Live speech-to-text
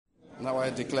Now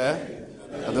I declare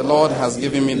that the Lord has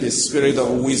given me the spirit of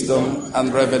wisdom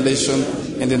and revelation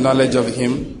in the knowledge of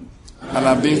Him, and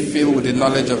I've been filled with the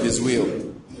knowledge of His will,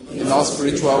 in all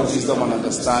spiritual wisdom and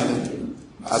understanding.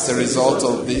 As a result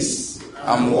of this,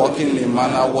 I'm walking in a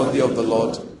manner worthy of the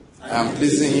Lord. I'm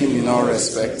pleasing Him in all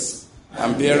respects.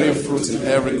 I'm bearing fruit in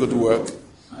every good work,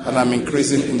 and I'm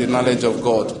increasing in the knowledge of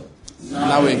God.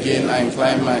 Now again, I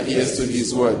incline my ears to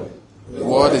His word. The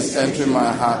word is entering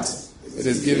my heart. It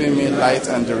is giving me light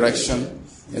and direction.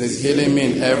 It is healing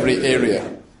me in every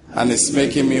area, and it's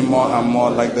making me more and more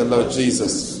like the Lord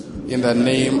Jesus. In the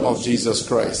name of Jesus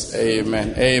Christ.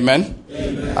 Amen. Amen.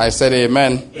 Amen. I said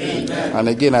amen. Amen. And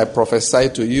again, I prophesy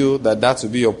to you that will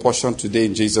be your portion today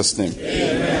in Jesus' name.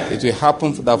 Amen. It will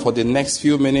happen that for the next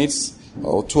few minutes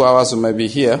or 2 hours we may be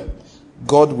here,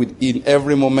 God will in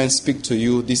every moment speak to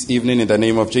you this evening in the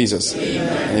name of Jesus.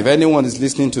 Amen. And if anyone is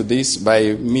listening to this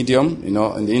by medium,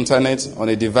 on the internet, on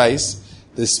a device,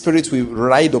 the Spirit will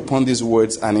ride upon these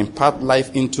words and impart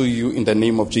life into you in the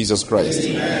name of Jesus Christ.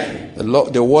 Amen.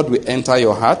 The word will enter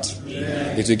your heart.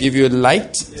 Amen. It will give you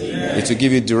light. Amen. It will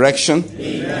give you direction.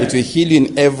 Amen. It will heal you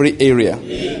in every area.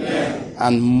 Amen.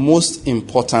 And most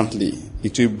importantly,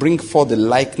 it will bring forth the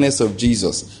likeness of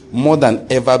Jesus more than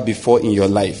ever before in your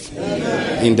life.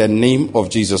 Amen. In the name of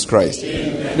Jesus Christ.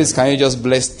 Amen. Please, can you just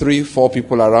bless 3-4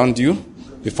 people around you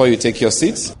before you take your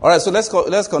seats? All right, so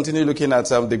let's continue looking at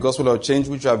the gospel of change,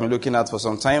 which we have been looking at for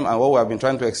some time. And what we have been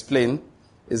trying to explain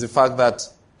is the fact that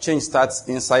change starts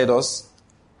inside us.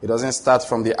 It doesn't start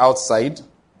from the outside.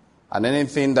 And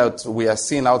anything that we are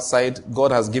seeing outside,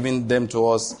 God has given them to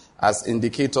us as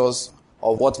indicators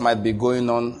of what might be going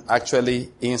on actually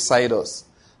inside us.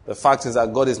 The fact is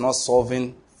that God is not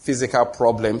solving physical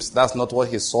problems. That's not what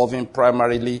He's solving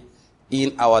primarily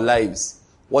in our lives.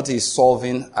 What He's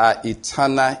solving are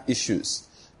eternal issues.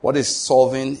 What He's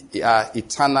solving are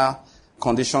eternal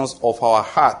conditions of our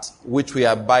heart, which we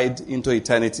abide into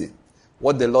eternity.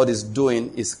 What the Lord is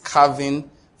doing is carving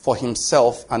for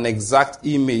Himself an exact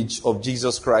image of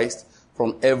Jesus Christ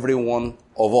from every one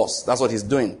of us. That's what He's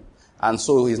doing. And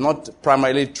so He's not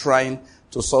primarily trying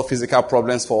to solve physical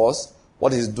problems for us.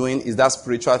 What He's doing is that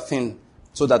spiritual thing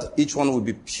so that each one will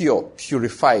be pure,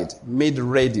 purified, made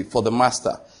ready for the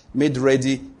Master, made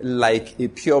ready like a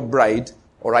pure bride,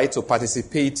 all right, to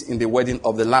participate in the wedding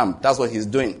of the Lamb. That's what He's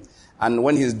doing. And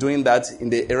when He's doing that in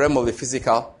the realm of the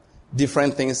physical,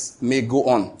 different things may go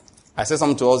on. I said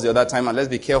something to us the other time, and let's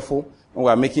be careful when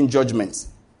we are making judgments.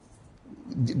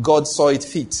 God saw it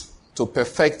fit to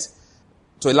perfect,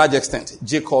 to a large extent,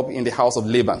 Jacob in the house of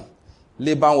Laban.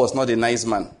 Laban was not a nice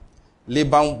man.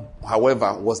 Laban,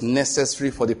 however, was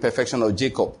necessary for the perfection of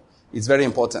Jacob. It's very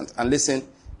important. And listen,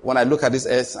 when I look at this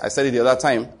as I said it the other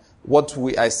time,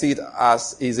 I see it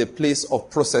as is a place of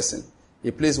processing,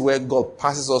 a place where God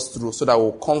passes us through so that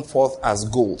we'll come forth as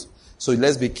gold. So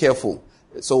let's be careful.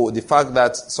 So the fact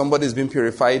that somebody is being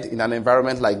purified in an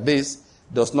environment like this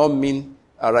does not mean,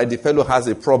 all right, the fellow has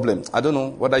a problem. I don't know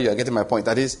whether you are getting my point.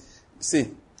 That is, see,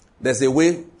 there's a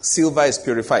way silver is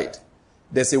purified.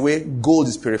 There's a way gold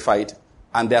is purified.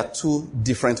 And there are two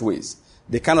different ways.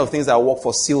 The kind of things that work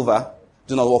for silver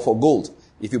do not work for gold.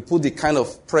 If you put the kind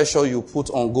of pressure you put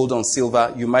on gold on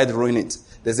silver, you might ruin it.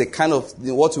 There's a kind of,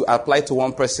 what you apply to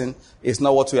one person is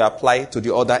not what you apply to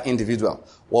the other individual.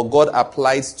 What God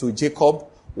applied to Jacob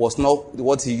was not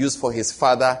what He used for his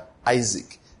father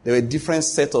Isaac. There were a different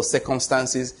set of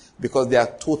circumstances because they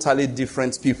are totally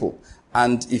different people.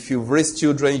 And if you've raised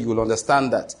children, you will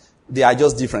understand that they are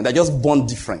just different. They're just born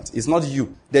different. It's not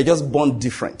you. They're just born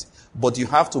different. But you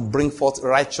have to bring forth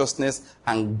righteousness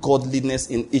and godliness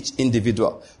in each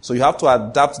individual. So you have to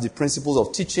adapt the principles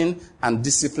of teaching and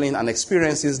discipline and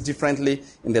experiences differently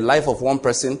in the life of one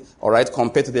person, all right,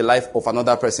 compared to the life of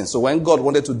another person. So when God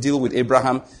wanted to deal with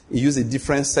Abraham, He used a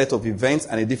different set of events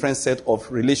and a different set of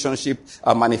relationship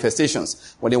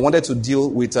manifestations. When He wanted to deal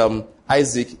with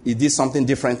Isaac, He did something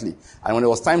differently. And when it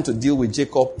was time to deal with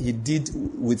Jacob, He did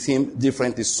with him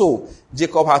differently. So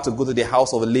Jacob had to go to the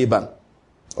house of Laban,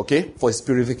 okay, for his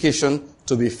purification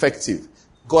to be effective.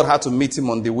 God had to meet him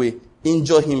on the way,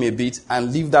 injure him a bit,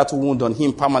 and leave that wound on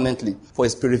him permanently for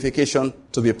his purification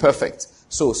to be perfect.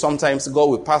 So sometimes God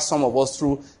will pass some of us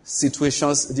through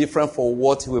situations different for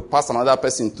what He will pass another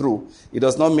person through. It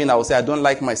does not mean I will say, I don't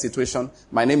like my situation.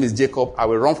 My name is Jacob. I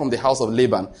will run from the house of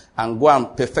Laban and go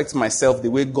and perfect myself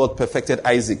the way God perfected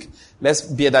Isaac. Let's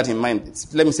bear that in mind.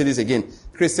 Let me say this again.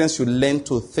 Christians should learn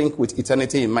to think with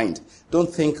eternity in mind. Don't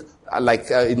think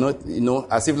like,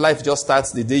 as if life just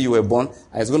starts the day you were born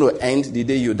and it's going to end the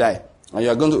day you die. And you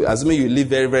are going to, assuming you live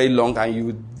very, very long and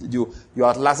you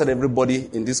outlasted everybody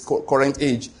in this current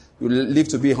age, you live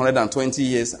to be 120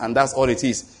 years, and that's all it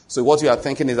is. So what you are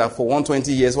thinking is that for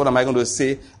 120 years, what am I going to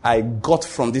say I got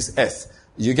from this earth?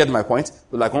 You get my point?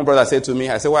 Like one brother said to me,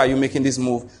 I said, why are you making this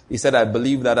move? He said, I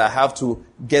believe that I have to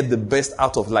get the best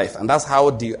out of life. And that's how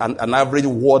an average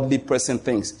worldly person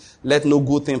thinks. Let no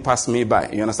good thing pass me by.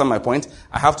 You understand my point?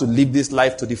 I have to live this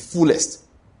life to the fullest.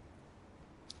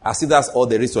 As if that's all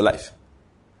there is to life.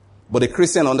 But the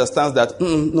Christian understands that,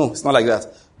 no, it's not like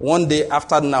that. One day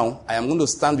after now, I am going to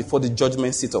stand before the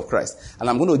judgment seat of Christ. And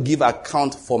I'm going to give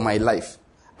account for my life.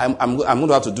 I'm going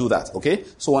to have to do that, okay?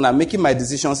 So when I'm making my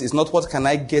decisions, it's not what can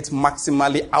I get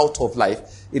maximally out of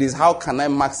life. It is how can I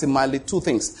maximally, two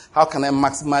things. How can I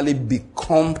maximally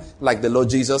become like the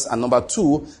Lord Jesus? And number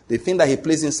two, the thing that he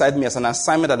placed inside me as an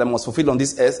assignment that I must fulfill on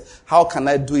this earth, how can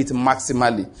I do it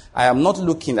maximally? I am not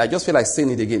looking, I just feel like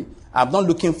saying it again. I'm not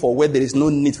looking for where there is no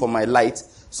need for my light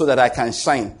so that I can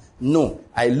shine. No,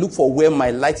 I look for where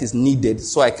my light is needed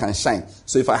so I can shine.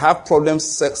 So if I have problems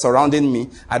surrounding me,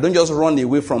 I don't just run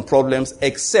away from problems,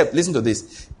 except, listen to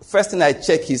this. First thing I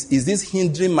check is this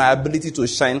hindering my ability to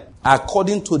shine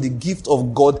according to the gift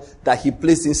of God that he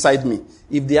placed inside me?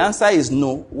 If the answer is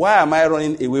no, why am I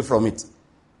running away from it?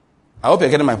 I hope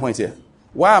you're getting my point here.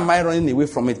 Why am I running away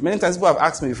from it? Many times people have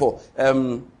asked me before,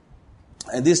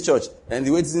 in this church, and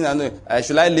the way it's in,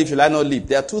 should I leave, should I not leave?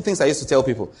 There are two things I used to tell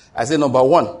people. I say, number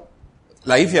one,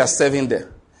 like if you are serving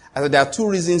there, I said there are two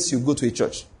reasons you go to a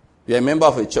church. You're a member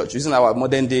of a church, using our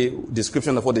modern day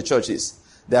description of what the church is.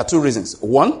 There are two reasons.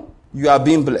 One, you are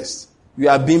being blessed. You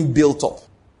are being built up.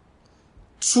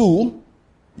 Two,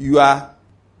 you are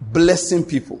blessing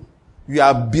people. You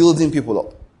are building people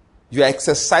up. You are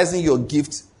exercising your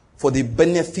gift for the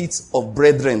benefits of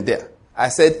brethren there. I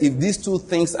said if these two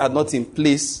things are not in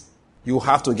place, you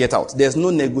have to get out. There's no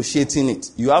negotiating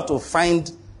it. You have to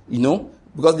find,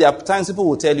 because there are times people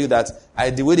will tell you that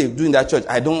the way they do in that church,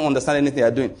 I don't understand anything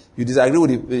they're doing. You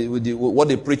disagree with what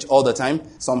they preach all the time.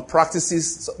 Some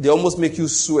practices, they almost make you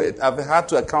sweat. I've had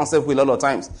to counsel with a lot of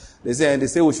times. They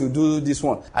say we should do this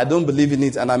one. I don't believe in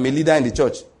it, and I'm a leader in the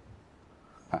church.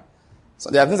 So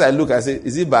there are things I look, I say,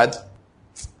 is it bad?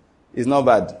 It's not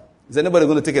bad. Is anybody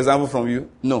going to take example from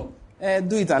you? No.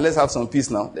 Do it and let's have some peace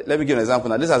now. Let me give an example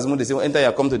now. Let's assume they say, enter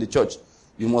you come to the church.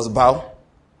 You must bow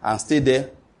and stay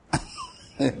there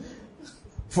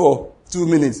for 2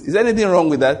 minutes. Is there anything wrong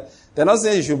with that? They're not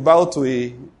saying you should bow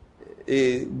to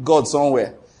a God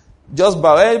somewhere. Just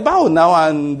bow. Bow now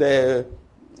and,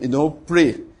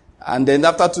 pray. And then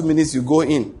after 2 minutes you go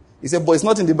in. He said, but it's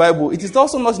not in the Bible. It is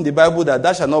also not in the Bible that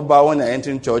thou shalt not bow when you're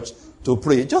entering church to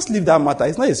pray. Just leave that matter.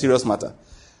 It's not a serious matter.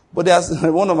 But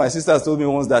one of my sisters told me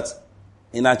once that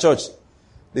in her church,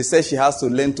 they said she has to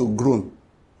learn to groan.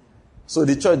 So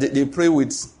the church, they pray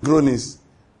with groanings.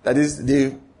 That is,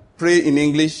 they pray in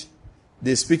English,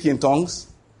 they speak in tongues,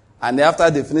 and after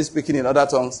they finish speaking in other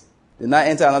tongues, they now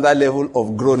enter another level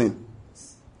of groaning.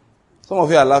 Some of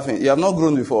you are laughing. You have not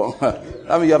groaned before.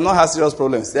 I mean, you have not had serious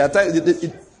problems. There are times,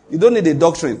 you don't need a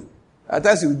doctrine. At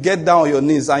times you get down on your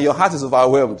knees and your heart is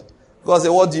overwhelmed. God says,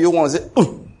 what do you want? Say,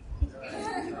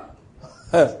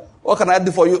 what can I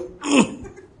do for you?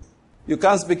 You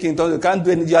can't speak in tongues. You can't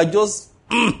do anything. You are just...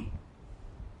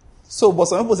 So, but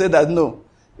some people say that no.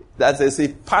 That is a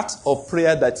part of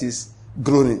prayer that is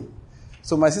groaning.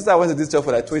 So my sister went to this church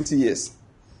for like 20 years.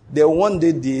 Then one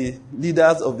day the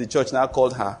leaders of the church now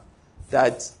called her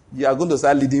that you are going to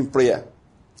start leading prayer.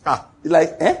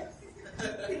 Like,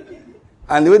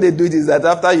 And the way they do it is that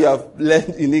after you have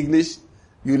learned in English,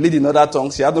 you lead in other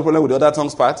tongues. She had no problem with the other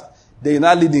tongues part. Then you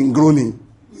now lead in groaning.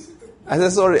 I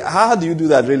said, sorry, how do you do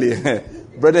that really?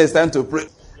 Brother, it's time to pray.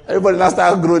 Everybody now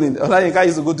start groaning. Olayinka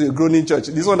used to go to a groaning church.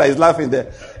 This one that is laughing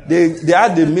there. They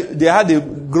had a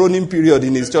groaning period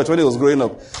in his church when he was growing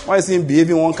up. When you see him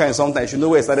behaving one kind sometimes, you know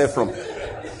where he started from.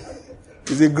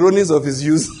 It's the groanings of his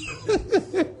youth.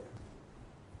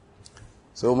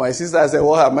 So my sister said,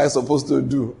 what am I supposed to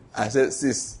do? I said,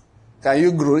 sis, can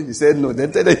you groan? He said, no.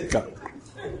 Then tell her you can.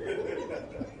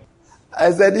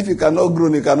 I said, if you cannot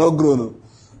groan, you cannot groan.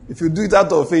 If you do it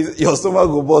out of faith, your stomach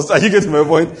will burst. Are you getting my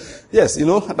point? Yes,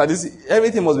 that is,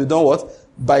 everything must be done what?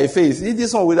 By faith. If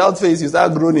this one without faith, you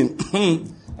start groaning.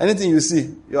 Anything you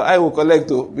see, your eye will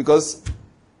collect because...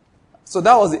 So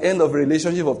that was the end of a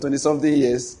relationship of 20-something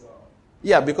years.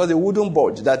 Yeah, because they wouldn't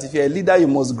budge that if you're a leader, you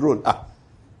must groan.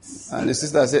 And the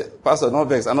sister said, Pastor, not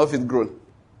vex, I not fit groan.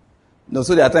 No,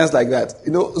 so there are times like that.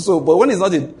 But when it's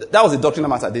not, that was a doctrinal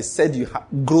matter. They said you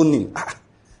groaning.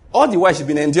 All the while she's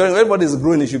been enduring, everybody's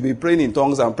groaning, she'll be praying in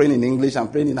tongues and praying in English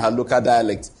and praying in her local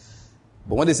dialect.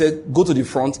 But when they say, go to the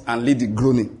front and lead the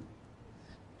groaning.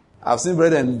 I've seen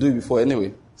brethren do it before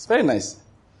anyway. It's very nice.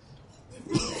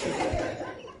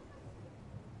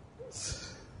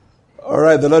 All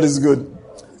right, the Lord is good.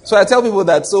 So I tell people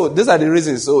that, so these are the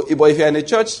reasons. So, but if you're in a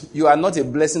church, you are not a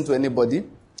blessing to anybody,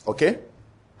 okay?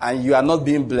 And you are not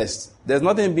being blessed. There's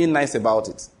nothing being nice about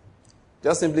it.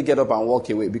 Just simply get up and walk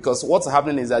away. Because what's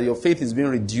happening is that your faith is being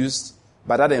reduced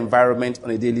by that environment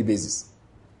on a daily basis.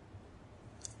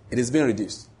 It is being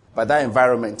reduced by that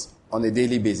environment on a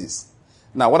daily basis.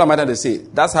 Now, what am I trying to say?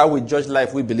 That's how we judge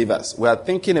life, we believers. We are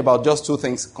thinking about just two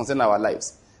things concerning our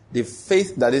lives. The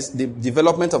faith, that is the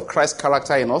development of Christ's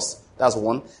character in us. That's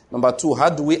one. Number two, how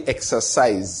do we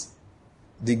exercise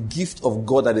the gift of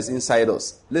God that is inside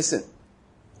us? Listen,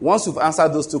 once you've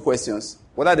answered those two questions,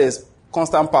 whether there's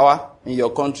constant power in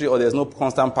your country or there's no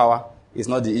constant power, is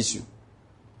not the issue.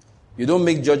 You don't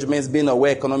make judgments based on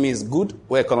where economy is good,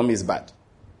 where economy is bad.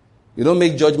 You don't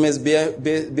make judgments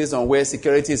based on where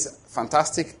security is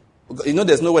fantastic. You know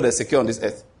there's nowhere that's secure on this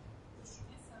earth.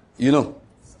 You know.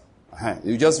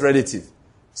 It's just relative.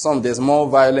 Some there's more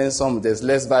violence, some there's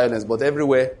less violence, but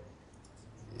everywhere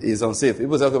is unsafe.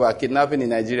 People talk about kidnapping in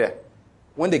Nigeria.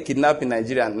 When they kidnap in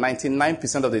Nigeria,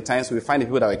 99% of the times we find the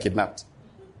people that were kidnapped.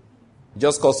 It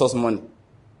just costs us money.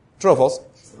 True of us?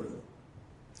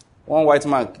 One white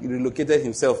man relocated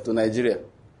himself to Nigeria.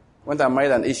 Went and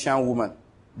married an Asian woman.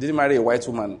 Didn't marry a white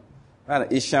woman. Married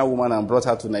an Asian woman and brought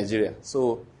her to Nigeria.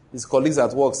 So his colleagues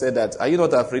at work said that, are you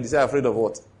not afraid? He said, afraid of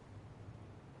what?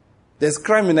 There's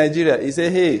crime in Nigeria. He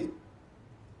said, hey,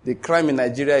 the crime in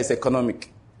Nigeria is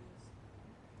economic.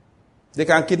 They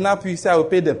can kidnap you. He said, I will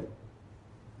pay them.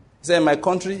 He said, in my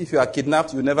country, if you are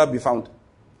kidnapped, you will never be found. He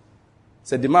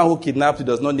said, the man who kidnapped you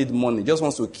does not need money. He just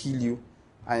wants to kill you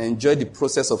and enjoy the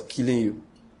process of killing you.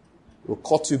 He will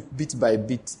cut you bit by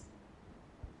bit.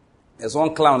 There's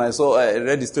one clown I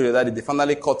read the story that they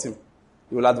finally caught him.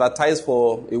 He will advertise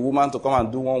for a woman to come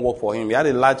and do one work for him. He had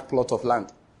a large plot of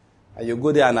land. And you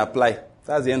go there and apply.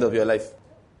 That's the end of your life.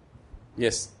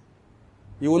 Yes.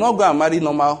 You will not go and marry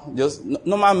normal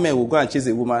men will go and chase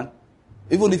a woman.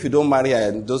 Even if you don't marry her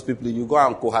and those people, you go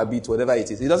and cohabit, whatever it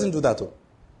is. He doesn't do that.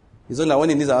 It's only when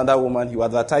he needs another woman, he will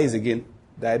advertise again.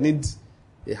 That I need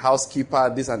a housekeeper,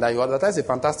 this and that. He will advertise a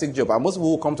fantastic job. And most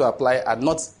people who come to apply are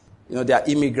not, they are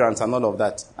immigrants and all of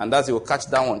that. And that's, he will catch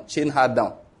that one, chain her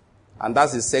down. And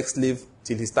that's his sex slave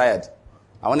till he's tired.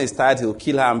 And when he's tired, he'll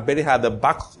kill her and bury her at the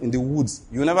back in the woods.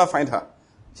 You'll never find her.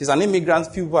 She's an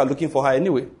immigrant. People are looking for her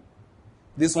anyway.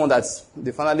 This one that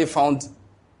they finally found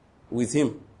with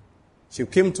him. She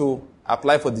came to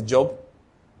apply for the job,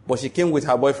 but she came with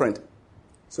her boyfriend.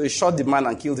 So he shot the man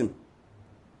and killed him.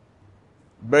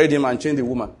 Buried him and chained the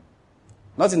woman.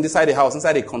 Not inside the house,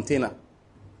 inside a container.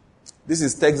 This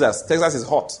is Texas. Texas is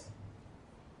hot.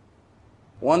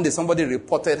 One day somebody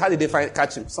reported, how did they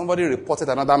catch him? Somebody reported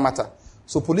another matter.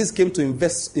 So police came to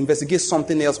investigate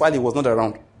something else while he was not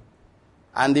around.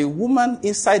 And the woman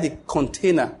inside the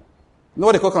container, you know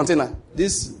what they call container?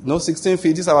 16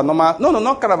 feet, this is our normal, no,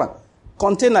 not caravan.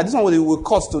 Container, this one will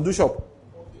cut to do shop.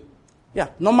 Yeah,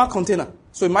 normal container.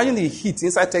 So imagine the heat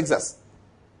inside Texas.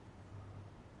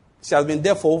 She has been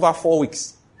there for over 4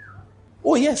 weeks.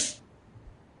 Oh, yes.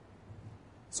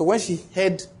 So when she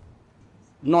heard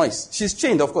noise, she's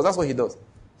chained, of course, that's what he does.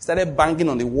 Started banging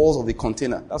on the walls of the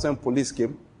container. That's when police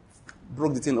came,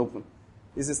 broke the thing open.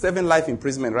 He's a 7 life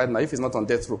imprisonment right now if he's not on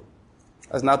death row.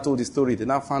 As now told the story, they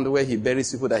now found where he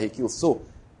buries people that he kills. So,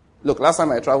 look, last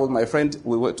time I traveled, my friend,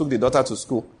 took the daughter to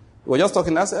school. We were just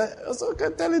talking, I was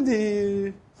telling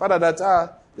the father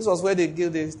that this was where the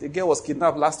girl was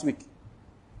kidnapped last week.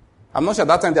 I'm not sure at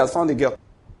that time they had found the girl.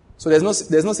 So there's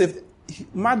no safety.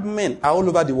 Madmen are all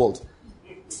over the world.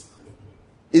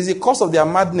 It's the cause of their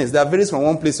madness that varies from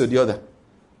one place to the other.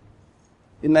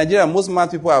 In Nigeria, most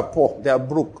mad people are poor, they are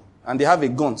broke, and they have a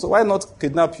gun. So why not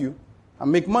kidnap you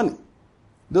and make money?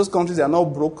 Those countries, they are not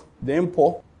broke, they ain't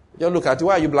poor. Just look at you,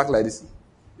 why are you black like this?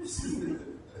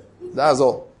 That's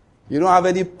all. You don't have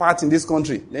any part in this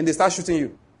country. Then they start shooting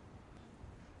you.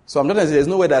 So I'm not going to say there's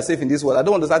nowhere that's safe in this world. I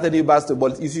don't want to start telling you bad stories,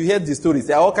 but if you hear the stories,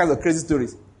 there are all kinds of crazy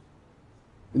stories.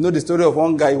 You know the story of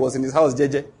one guy who was in his house,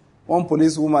 JJ. One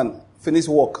policewoman finished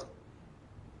work,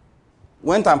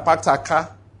 went and parked her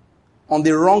car on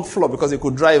the wrong floor because they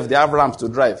could drive. They have ramps to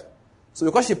drive. So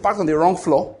because she parked on the wrong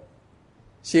floor,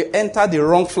 she entered the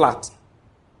wrong flat,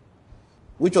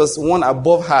 which was one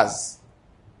above hers.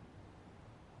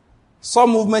 Saw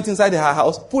movement inside her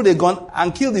house, pulled a gun,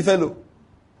 and killed the fellow.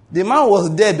 The man was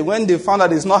dead when they found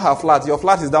out it's not her flat. Your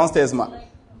flat is downstairs, man.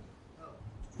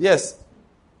 Yes.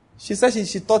 She said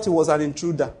she thought he was an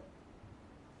intruder.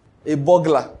 A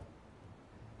burglar.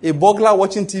 A burglar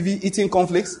watching TV, eating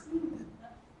cornflakes.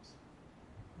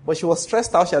 But she was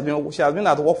stressed out. She had been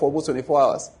at work for about 24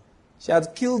 hours. She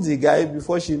had killed the guy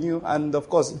before she knew, and of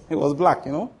course, he was black,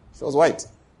 She was white.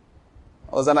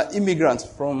 I was an immigrant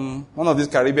from one of these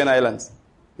Caribbean islands.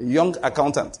 A young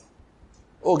accountant.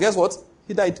 Oh, guess what?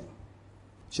 He died.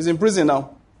 She's in prison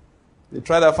now. They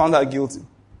tried her, found her guilty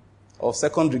of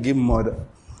second-degree murder.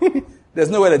 There's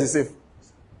nowhere that is safe.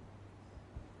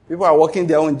 People are walking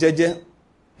their own jeje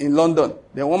in London.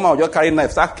 Then one man will just carry a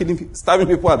knife, start killing, stabbing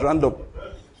people at random.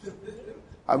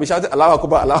 I'll be shouting, Allahu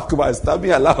Akbar, Allahu Akbar,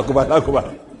 stabbing, Allahu Akbar, Allahu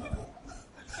Akbar.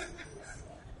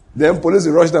 Then police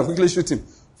will rush them, quickly shoot him.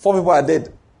 4 people are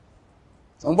dead.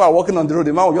 Some people are walking on the road.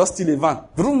 The man will just steal a van.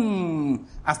 Vroom,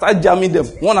 and start jamming them,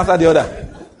 one after the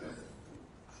other.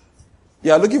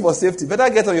 You are looking for safety. Better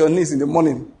get on your knees in the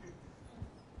morning.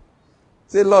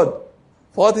 Say, Lord,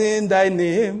 forth in thy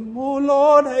name, oh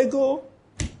Lord, I go.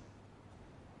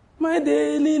 My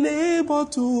daily labor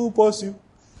to pursue.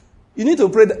 You need to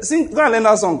pray. Sing, go and learn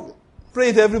that song. Pray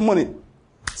it every morning.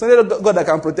 So that God that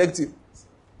can protect you.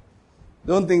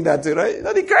 Don't think that, right? You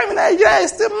know, the crime in Nigeria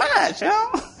is too much. You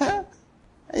know?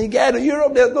 And you get to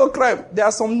Europe, there's no crime. There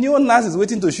are some neo-Nazis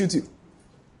waiting to shoot you.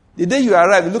 The day you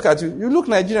arrive, you look at you look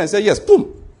Nigerian and say, yes,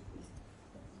 boom.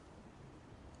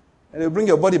 And they bring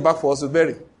your body back for us to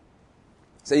bury.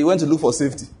 So you went to look for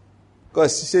safety.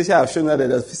 Because she have shown that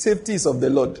the safety is of the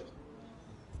Lord.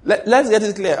 Let's get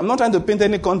it clear. I'm not trying to paint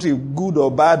any country good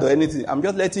or bad or anything. I'm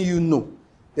just letting you know.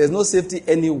 There's no safety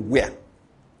anywhere.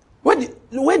 Where do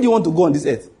you want to go on this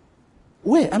earth?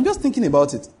 Where? I'm just thinking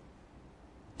about it.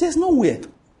 There's nowhere.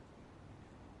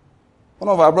 One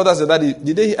of our brothers said that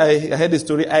the day I heard the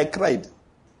story, I cried.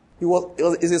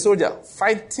 He's a soldier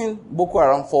fighting Boko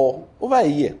Haram for over a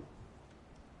year.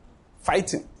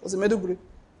 Fighting. It was a Maiduguri.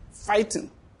 Fighting.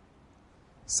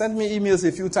 Sent me emails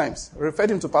a few times.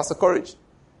 Referred him to Pastor Courage.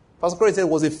 Pastor Courage said he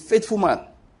was a faithful man.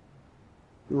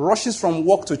 He rushes from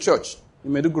work to church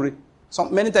in Maiduguri.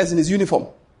 Many times in his uniform.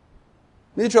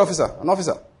 Military officer, an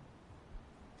officer.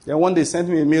 Then one day sent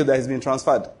me a mail that has been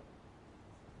transferred.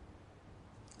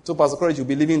 So Pastor Courage will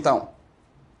be leaving town.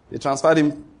 They transferred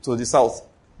him to the south.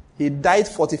 He died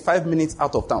 45 minutes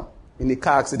out of town in a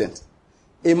car accident.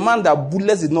 A man that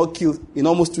bullets did not kill in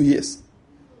almost 2 years.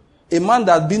 A man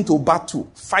that had been to battle,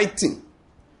 fighting.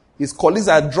 His colleagues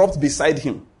are dropped beside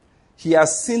him. He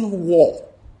has seen war.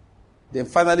 Then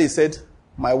finally he said,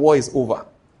 my war is over.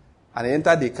 And he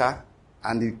entered the car,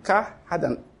 and the car had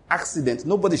an accident.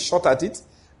 Nobody shot at it.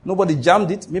 Nobody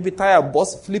jammed it. Maybe tire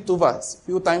burst, flipped over a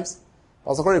few times.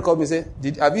 Pastor Corey called me and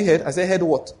said, have you heard? I said, heard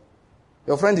what?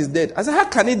 Your friend is dead. I said, how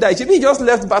can he die? He just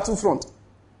left battlefront.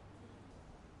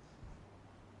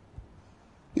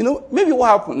 You know, maybe what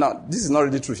happened now, this is not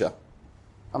really true, Sha.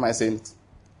 Am I saying it?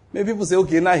 Maybe people say,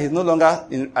 okay, now he's no longer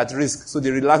at risk, so they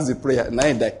relax the prayer, and now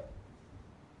he died.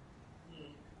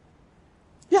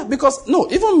 Yeah, because, no,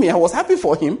 even me, I was happy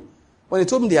for him when he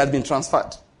told me they had been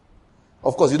transferred.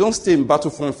 Of course, you don't stay in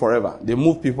battlefront forever. They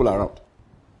move people around.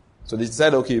 So they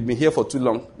decided, okay, you've been here for too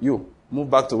long. You, move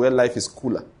back to where life is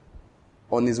cooler.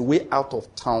 On his way out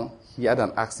of town, he had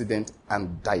an accident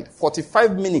and died.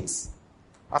 45 minutes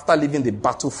after leaving the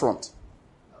battlefront.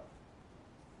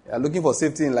 You are looking for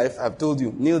safety in life. I've told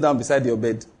you, kneel down beside your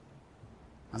bed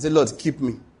and say, Lord, keep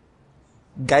me.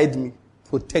 Guide me.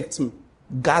 Protect me.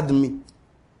 Guard me.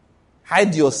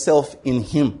 Hide yourself in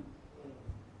Him.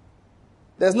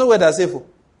 There's nowhere that's safe.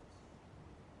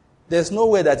 There's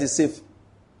nowhere that is safe.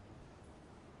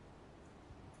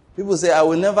 People say, I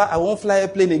won't fly a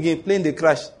plane again. Plane they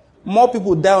crash. More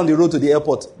people die on the road to the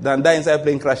airport than die inside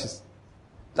plane crashes.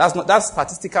 That's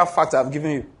statistical fact I've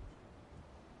given you.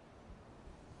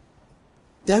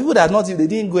 There are people that they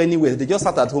didn't go anywhere. They just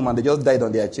sat at home and they just died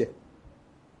on their chair.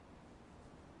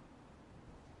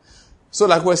 So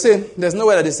like we're saying, there's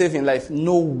nowhere that is safe in life.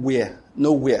 Nowhere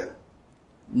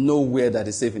that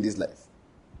is safe in this life.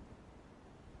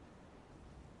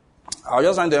 I was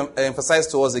just trying to emphasize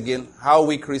to us again how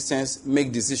we Christians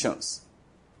make decisions.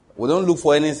 We don't look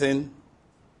for anything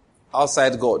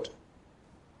outside God.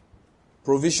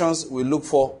 Provisions we look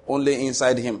for only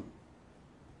inside Him.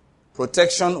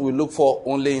 Protection we look for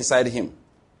only inside Him.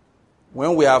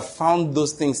 When we have found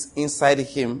those things inside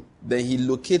Him, then He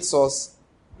locates us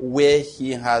where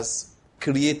He has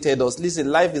created us.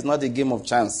 Listen, life is not a game of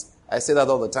chance. I say that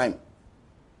all the time.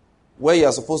 Where you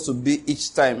are supposed to be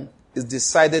each time is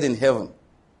decided in heaven.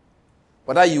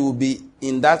 Whether you will be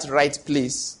in that right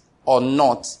place or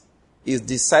not is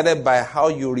decided by how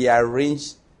you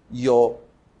rearrange your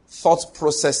thought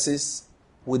processes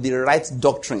with the right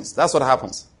doctrines. That's what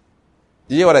happens.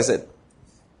 Did you hear what I said?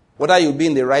 Whether you'll be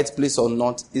in the right place or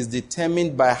not is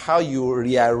determined by how you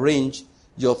rearrange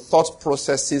your thought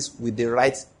processes with the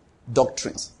right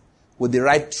doctrines, with the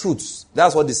right truths.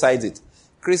 That's what decides it.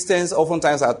 Christians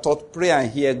oftentimes are taught pray and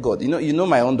hear God. You know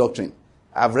my own doctrine.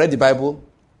 I've read the Bible.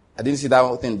 I didn't see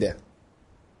that thing there.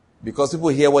 Because people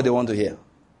hear what they want to hear.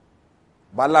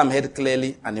 Balaam heard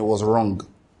clearly and it was wrong.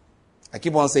 I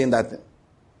keep on saying that thing.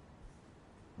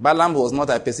 Balaam was not,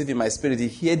 I perceive in my spirit.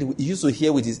 He used to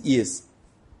hear with his ears.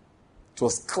 It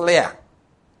was clear.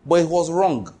 But it was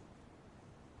wrong.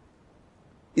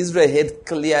 Israel heard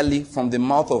clearly from the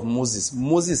mouth of Moses.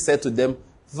 Moses said to them,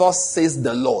 thus says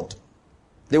the Lord.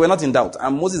 They were not in doubt.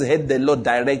 And Moses heard the Lord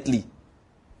directly.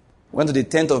 Went to the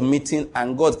tent of meeting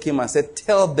and God came and said,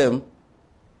 tell them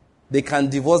they can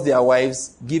divorce their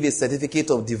wives, give a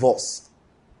certificate of divorce.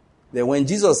 Then when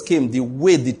Jesus came, the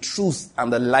way, the truth,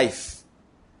 and the life,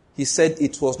 he said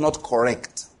it was not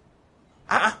correct.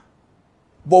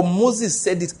 But Moses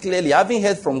said it clearly. Having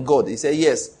heard from God, he said,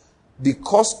 yes,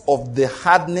 because of the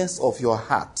hardness of your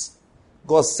heart,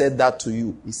 God said that to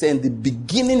you. He said in the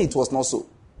beginning it was not so.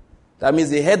 That means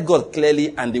they heard God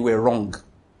clearly and they were wrong.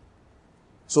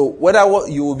 So whether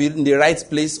you will be in the right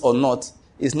place or not,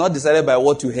 is not decided by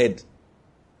what you heard.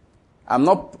 I'm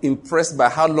not impressed by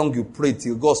how long you prayed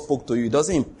till God spoke to you. It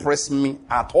doesn't impress me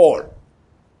at all.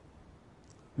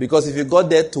 Because if you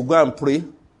got there to go and pray,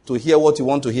 to hear what you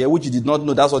want to hear, which you did not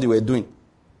know that's what you were doing.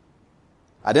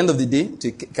 At the end of the day,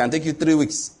 it can take you 3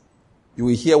 weeks. You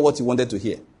will hear what you wanted to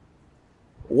hear.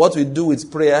 What we do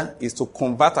with prayer is to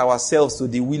convert ourselves to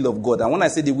the will of God. And when I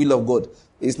say the will of God,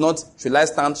 it's not, should I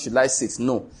stand, should I sit?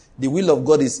 No. The will of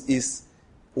God is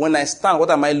when I stand, what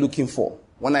am I looking for?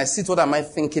 When I sit, what am I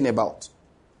thinking about?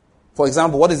 For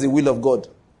example, what is the will of God?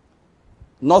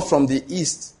 Not from the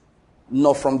east,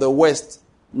 nor from the west,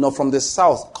 nor from the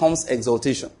south comes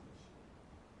exaltation.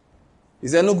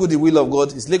 Is there no good the will of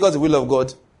God? Is Lagos the will of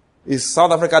God? Is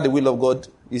South Africa the will of God?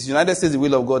 Is United States the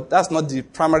will of God? That's not the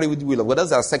primary will of God.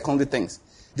 Those are secondary things.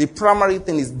 The primary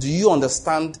thing is, do you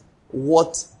understand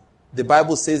what the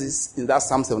Bible says is in that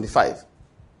Psalm 75?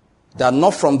 That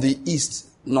not from the east,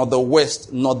 nor the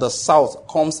west, nor the south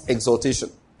comes exaltation.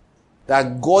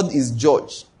 That God is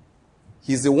judge.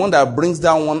 He's the one that brings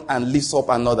down one and lifts up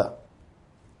another.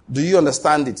 Do you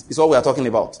understand it? It's what we are talking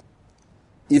about.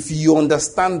 If you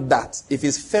understand that, if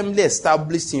it's firmly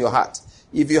established in your heart,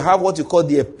 if you have what you call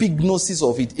the epignosis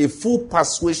of it, a full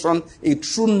persuasion, a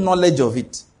true knowledge of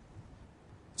it,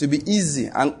 to be easy.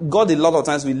 And God a lot of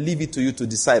times will leave it to you to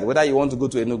decide whether you want to go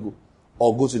to Enugu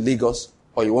or go to Lagos,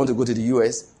 or you want to go to the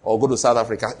US, or go to South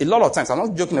Africa. A lot of times, I'm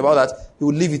not joking about that, he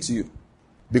will leave it to you.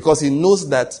 Because he knows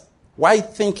that while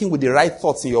thinking with the right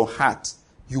thoughts in your heart,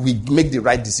 you will make the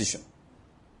right decision.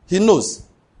 He knows.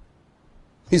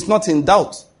 He's not in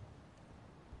doubt.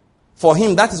 For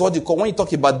him, that is what you call, when you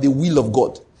talk about the will of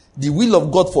God. The will of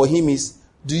God for him is,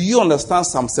 do you understand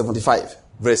Psalm 75,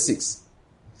 verse 6?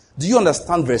 Do you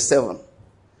understand verse 7?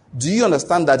 Do you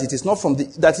understand that it is not from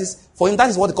for him, that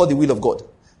is what they call the will of God.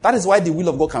 That is why the will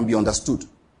of God can be understood.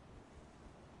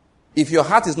 If your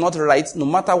heart is not right, no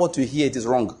matter what you hear, it is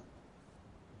wrong.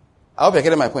 I hope you're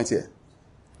getting my point here.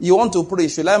 You want to pray,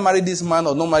 should I marry this man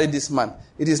or not marry this man?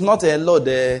 It is not a Lord,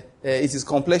 it is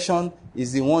complexion,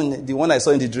 is the one I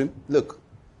saw in the dream. Look,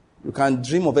 you can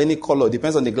dream of any color,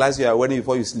 depends on the glass you are wearing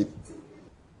before you sleep.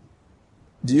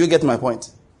 Do you get my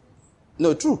point?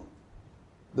 No, true.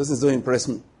 Those things don't impress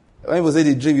me. When people say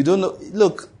the dream, you don't know.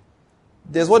 Look,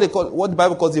 there's what the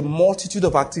Bible calls a multitude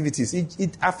of activities.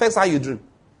 It affects how you dream.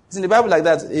 It's in the Bible like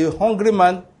that. A hungry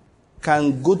man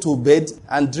can go to bed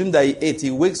and dream that he ate.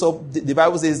 He wakes up, the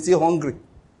Bible says he's still hungry.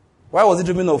 Why was he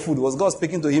dreaming of food? Was God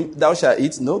speaking to him, thou shalt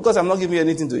eat? No, because I'm not giving you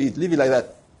anything to eat. Leave it like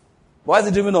that. Why is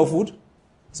he dreaming of food?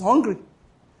 He's hungry.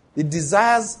 The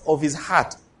desires of his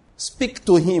heart speak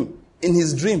to him in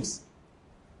his dreams.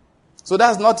 So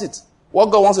that's not it. What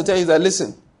God wants to tell you is that,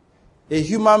 listen, a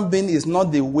human being is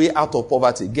not the way out of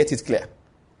poverty. Get it clear.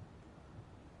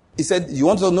 He said, you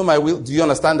want to know my will? Do you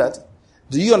understand that?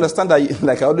 Do you understand that,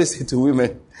 like I always say to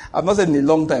women, I've not said in a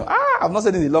long time. I've not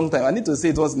said in a long time. I need to say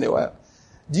it once in a while.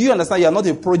 Do you understand you are not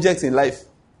a project in life?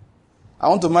 I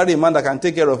want to marry a man that can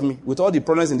take care of me. With all the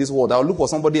problems in this world, I'll look for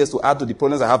somebody else to add to the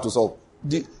problems I have to solve.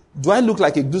 Do I look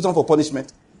like a glutton for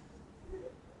punishment?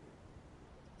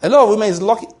 A lot of women is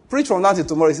lucky. Preach from now till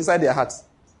tomorrow. It's inside their hearts.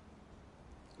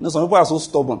 You know, some people are so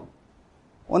stubborn.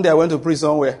 One day I went to preach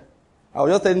somewhere. I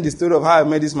was just telling the story of how I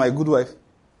met this my good wife.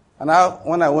 And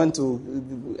when I went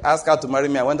to ask her to marry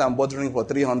me, I went and bought a ring for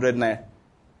 300 naira.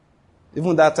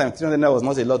 Even that time, 300 naira was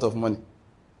not a lot of money.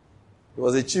 It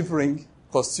was a cheap ring,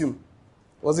 costume.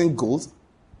 It wasn't gold.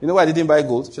 You know why I didn't buy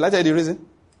gold? Shall I tell you the reason?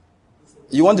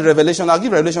 You want the revelation? I'll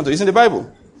give revelation to you. It's in the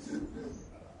Bible.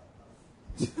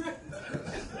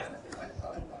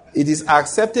 It is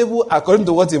acceptable according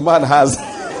to what a man has.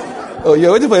 Oh,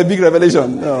 you're waiting for a big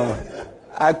revelation? No.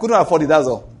 I couldn't afford it, that's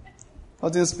all.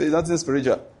 Nothing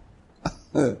spiritual.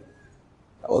 I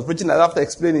was preaching that after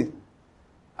explaining.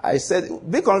 I said,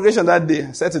 big congregation that day,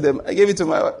 I said to them, I gave it to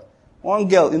my one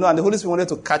girl, and the Holy Spirit wanted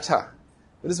to catch her.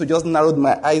 The Holy Spirit just narrowed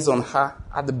my eyes on her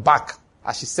at the back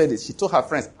as she said it. She told her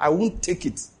friends, I won't take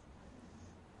it.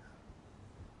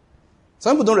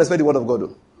 Some people don't respect the word of God,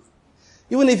 though.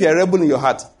 Even if you're a rebel in your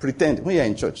heart, pretend when you're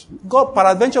in church. God,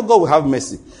 peradventure, God will have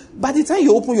mercy. By the time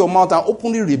you open your mouth and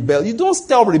openly rebel, you don't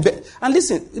stop rebel. And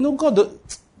listen, God,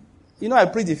 I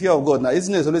preach the fear of God now.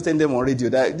 Isn't it always telling them on radio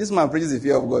that this man preaches the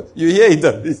fear of God? You hear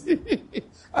it.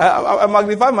 I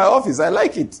magnify my office. I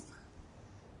like it.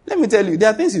 Let me tell you,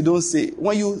 there are things you don't say.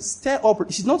 When you stir up,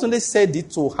 she not only said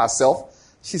it to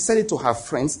herself, she said it to her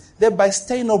friends, thereby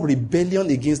stirring up rebellion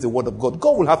against the word of God.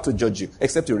 God will have to judge you,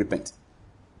 except you repent.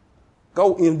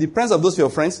 God, in the presence of those your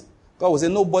friends, God will say,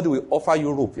 nobody will offer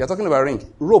you rope. You're talking about ring.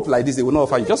 Rope like this, they will not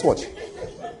offer you. Just watch.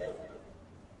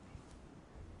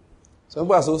 Some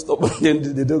people are so stubborn,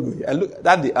 they don't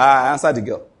go. I answered the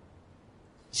girl.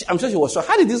 I'm sure she was shocked.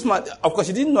 How did this man, of course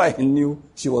she didn't know I knew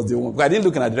she was the one. Because I didn't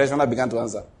look in her direction when I began to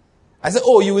answer. I said,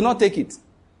 oh, you will not take it.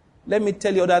 Let me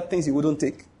tell you other things you wouldn't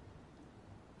take.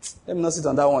 Let me not sit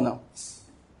on that one now.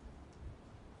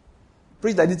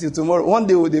 Preach like this till tomorrow. One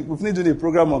day we finished doing a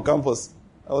program on campus.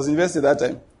 I was in university at that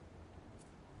time.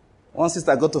 One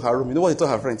sister got to her room. You know what she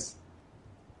told her friends?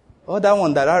 Oh, that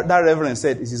one that reverend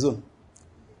said is his own.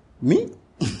 Me?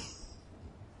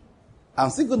 I'm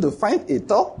still going to find a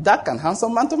tall, dark, and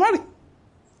handsome man to marry.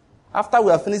 After we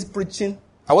have finished preaching,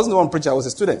 I wasn't the one preaching, I was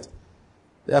a student.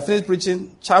 They have finished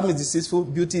preaching, charm is deceitful,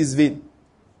 beauty is vain.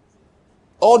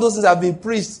 All those things have been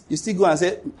preached. You still go and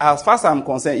say, as far as I'm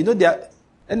concerned,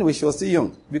 anyway, she was still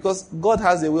young. Because God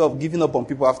has a way of giving up on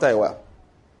people after a while.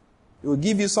 He will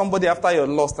give you somebody after you're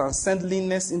lost and send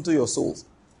leanness into your souls.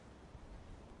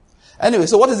 Anyway,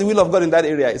 so what is the will of God in that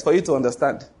area? It's for you to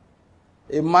understand.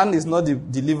 A man is not the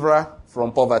deliverer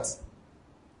from poverty.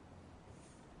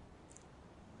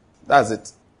 That's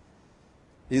it.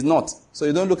 He's not. So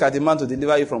you don't look at a man to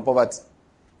deliver you from poverty.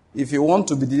 If you want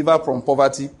to be delivered from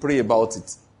poverty, pray about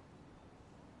it.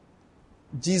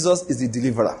 Jesus is the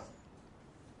deliverer.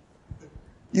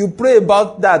 You pray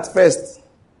about that first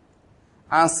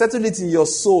and settle it in your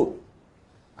soul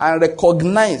and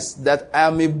recognize that I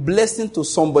am a blessing to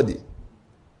somebody.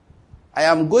 I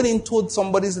am going into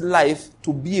somebody's life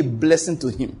to be a blessing to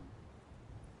him.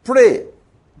 Pray.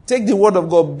 Take the word of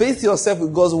God. Bathe yourself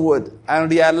with God's word and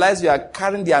realize you are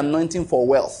carrying the anointing for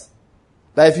wealth.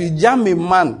 That if you jam a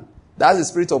man that has a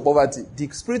spirit of poverty, the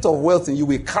spirit of wealth in you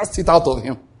will cast it out of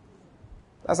him.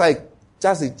 That's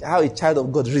how a child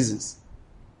of God reasons.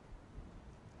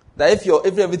 That if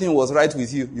everything was right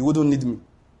with you, you wouldn't need me.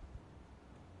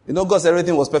 God said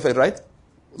everything was perfect, right?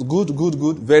 Good,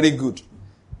 very good.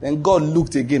 Then God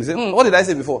looked again. He said, what did I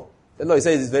say before? The Lord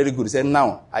said it is very good. He said,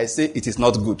 now I say it is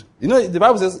not good. The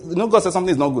Bible says, God said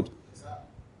something is not good.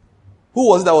 Who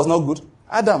was it that was not good?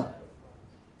 Adam.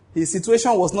 His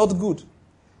situation was not good. He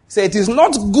said, it is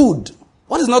not good.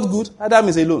 What is not good? Adam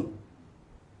is alone.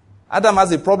 Adam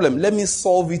has a problem. Let me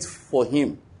solve it for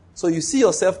him. So you see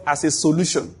yourself as a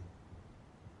solution.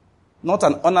 Not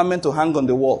an ornament to hang on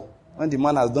the wall. When the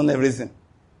man has done everything.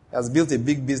 He has built a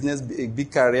big business, a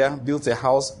big career, built a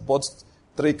house, bought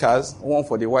 3 cars, one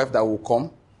for the wife that will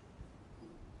come.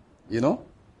 And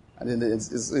then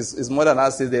his mother now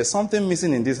says, there's something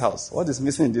missing in this house. What is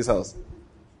missing in this house?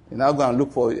 You now go and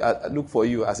look for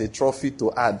you as a trophy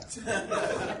to add.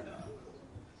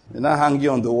 They now hang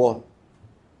you on the wall.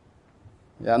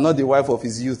 You are not the wife of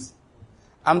his youth.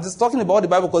 I'm just talking about what the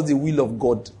Bible calls the will of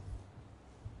God.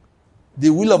 The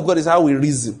will of God is how we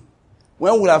reason.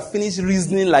 When we have finished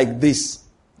reasoning like this,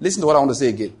 listen to what I want to say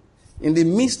again. In the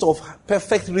midst of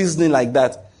perfect reasoning like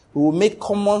that, we will make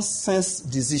common sense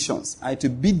decisions and to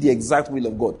be the exact will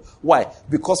of God. Why?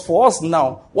 Because for us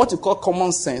now, what you call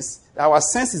common sense, our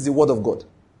sense is the word of God.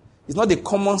 It's not the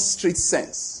common street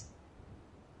sense.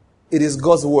 It is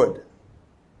God's word.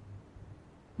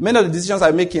 Many of the decisions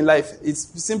I make in life,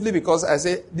 it's simply because I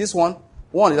say, this one,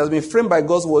 it has been framed by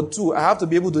God's word. 2, I have to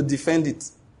be able to defend it.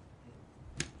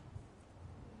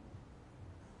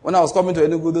 When I was coming to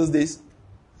Enugu those days,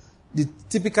 the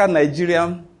typical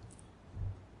Nigerian,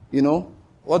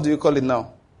 what do you call it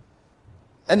now?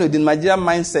 Anyway, the Nigerian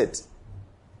mindset,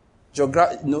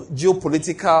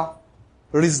 geopolitical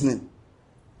reasoning,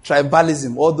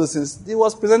 tribalism, all those things, it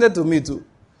was presented to me too.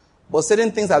 But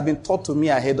certain things have been taught to me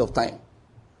ahead of time.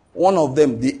 One of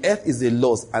them, the earth is the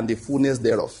Lord's and the fullness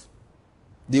thereof.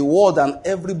 The world and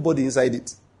everybody inside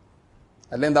it.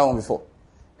 I learned that one before.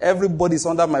 Everybody is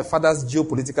under my father's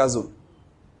geopolitical zone.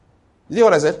 You hear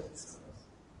what I said?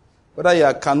 Whether you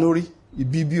are Kanuri,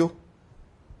 Ibibio,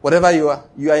 whatever you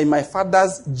are in my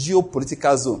Father's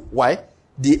geopolitical zone. Why?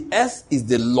 The earth is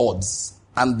the Lord's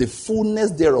and the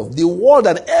fullness thereof, the world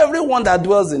and everyone that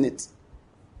dwells in it.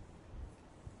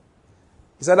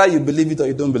 It's either you believe it or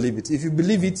you don't believe it. If you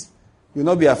believe it, you'll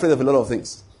not be afraid of a lot of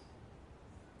things.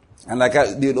 And like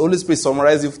the Holy Spirit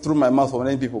summarized it through my mouth for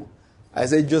many people. I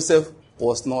said Joseph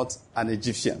was not an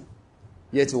Egyptian,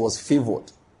 yet he was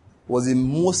favored. Was the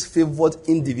most favored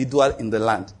individual in the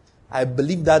land. I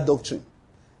believe that doctrine.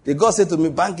 The God said to me,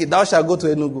 Banky, thou shalt go to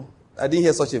Enugu. I didn't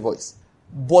hear such a voice.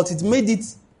 But it made it,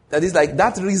 that is like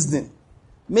that reasoning,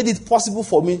 made it possible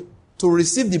for me to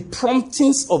receive the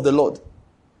promptings of the Lord.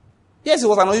 Yes, it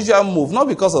was an unusual move, not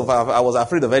because of I was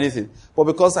afraid of anything, but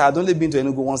because I had only been to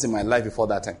Enugu once in my life before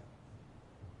that time.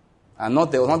 And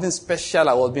there was nothing special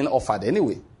I was being offered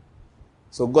anyway.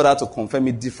 So God had to confirm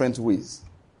it different ways.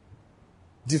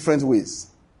 Different ways.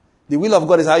 The will of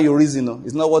God is how you reason.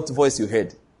 It's not what voice you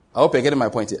heard. I hope you're getting my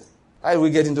point here. How will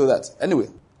we get into that? Anyway,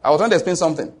 I was trying to explain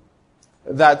something.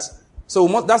 That's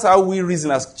how we reason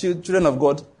as children of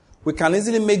God. We can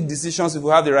easily make decisions if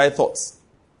we have the right thoughts.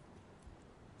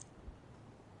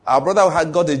 Our brother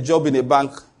had got a job in a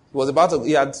bank.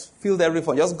 He had filled every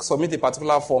form. Just submit a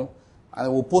particular form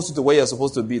and we'll post it to where you're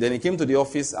supposed to be. Then he came to the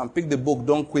office and picked the book,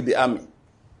 Don't Quit the Army.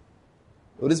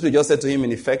 The Holy Spirit just said to him,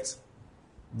 in effect,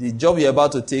 the job you're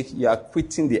about to take, you are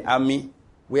quitting the army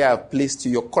where I have placed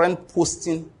you. Your current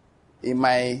posting in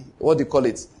my, what do you call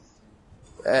it?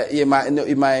 In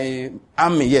my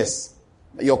army, yes.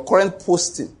 Your current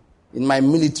posting in my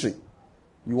military,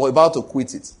 you were about to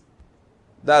quit it.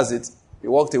 That's it. He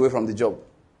walked away from the job.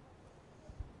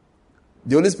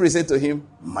 The Holy Spirit said to him,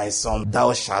 my son,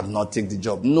 thou shalt not take the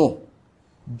job. No.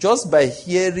 Just by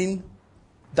hearing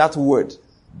that word,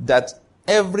 that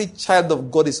every child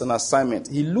of God is on assignment,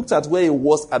 he looked at where he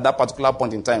was at that particular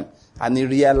point in time, and he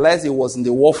realized he was in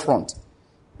the war front.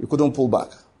 He couldn't pull back.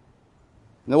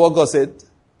 You know what God said?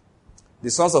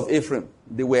 The sons of Ephraim,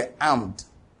 they were armed.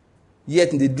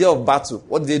 Yet in the day of battle,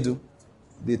 what did they do?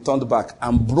 They turned back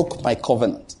and broke my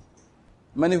covenant.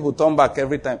 Many people turn back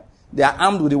every time. They are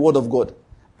armed with the word of God,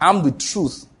 armed with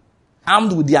truth,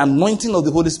 armed with the anointing of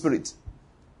the Holy Spirit.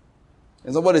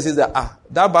 And somebody says that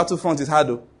that battlefront is hard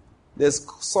though. There's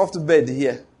soft bed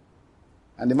here.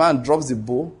 And the man drops the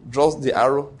bow, drops the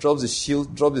arrow, drops the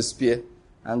shield, drops the spear,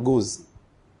 and goes.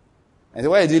 And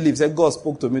why did he leave? He said, God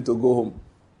spoke to me to go home.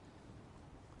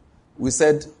 We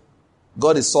said,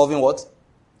 God is solving what?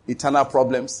 Eternal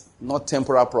problems, not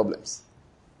temporal problems.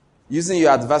 Using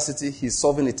your adversity, he's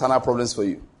solving eternal problems for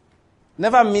you.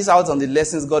 Never miss out on the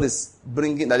lessons God is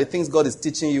bringing, the things God is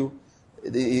teaching you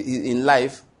in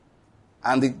life,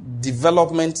 and the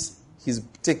development he's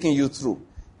taking you through.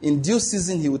 In due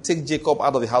season, he will take Jacob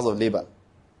out of the house of Laban.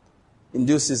 In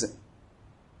due season.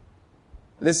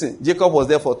 Listen, Jacob was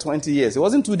there for 20 years. It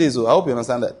wasn't 2 days, though. I hope you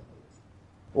understand that. It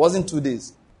wasn't 2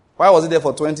 days. Why was he there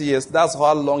for 20 years? That's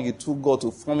how long it took God to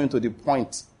form him to the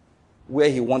point where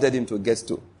he wanted him to get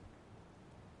to.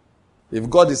 If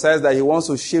God decides that he wants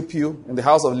to shape you in the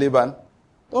house of Laban,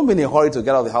 don't be in a hurry to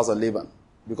get out of the house of Laban.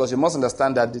 Because you must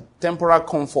understand that the temporal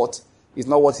comfort is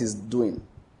not what he's doing.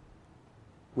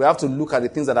 We have to look at the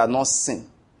things that are not sin.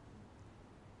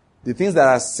 The things that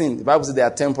are sin, the Bible says they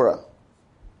are temporal.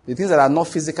 The things that are not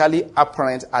physically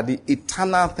apparent are the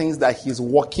eternal things that he's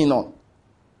working on.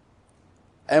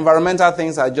 Environmental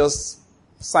things are just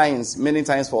signs many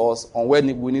times for us on where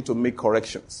we need to make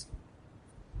corrections.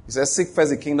 He says, seek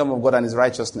first the kingdom of God and his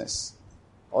righteousness.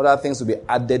 Other things will be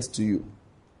added to you.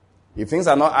 If things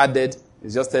are not added,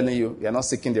 it's just telling you are not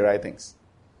seeking the right things.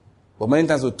 But many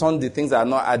times we turn the things that are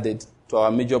not added to our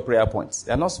major prayer points.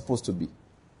 They are not supposed to be.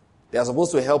 They are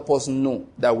supposed to help us know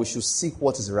that we should seek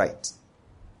what is right.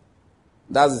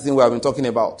 That's the thing we have been talking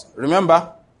about.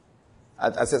 Remember,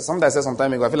 I said something I said some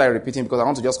time ago. I feel like repeating because I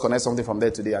want to just connect something from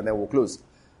there today and then we'll close.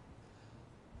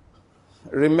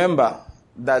 Remember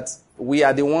that we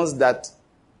are the ones that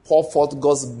pour forth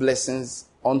God's blessings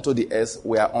onto the earth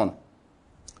we are on.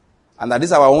 And that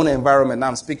this is our own environment. Now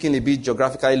I'm speaking a bit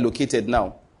geographically located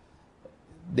now.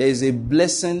 There is a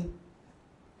blessing,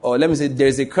 or let me say there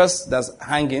is a curse that's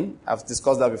hanging. I've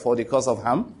discussed that before. The curse of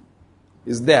Ham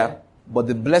is there, but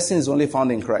the blessing is only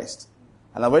found in Christ.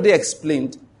 And I've already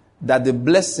explained that the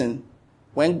blessing,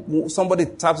 when somebody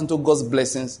taps into God's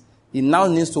blessings, he now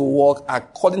needs to walk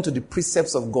according to the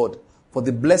precepts of God for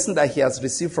the blessing that he has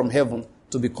received from heaven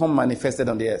to become manifested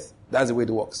on the earth. That's the way it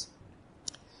works.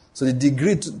 So the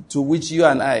degree to which you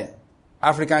and I,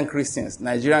 African Christians,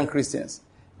 Nigerian Christians,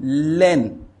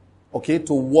 learn,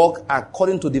 to walk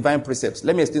according to divine precepts.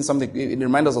 Let me explain something. It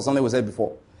reminds us of something we said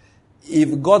before.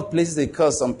 if God places a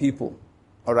curse on people,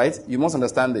 all right, you must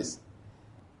understand this.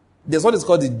 There's what is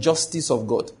called the justice of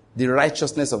God, the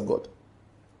righteousness of God.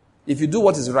 If you do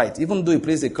what is right, even though He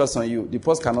places a curse on you, the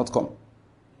curse cannot come.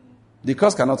 The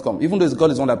curse cannot come, even though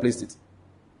God is the one that placed it.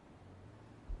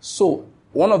 So,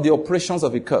 one of the operations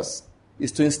of a curse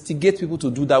is to instigate people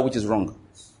to do that which is wrong.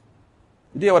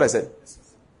 Did you hear what I said?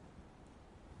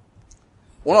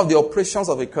 One of the operations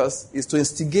of a curse is to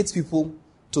instigate people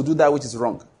to do that which is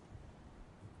wrong.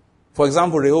 For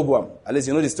example, Rehoboam, at least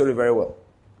you know the story very well.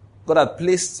 God had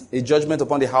placed a judgment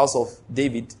upon the house of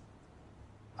David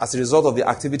as a result of the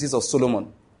activities of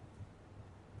Solomon.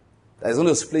 That is going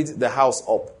to split the house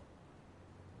up.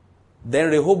 Then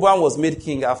Rehoboam was made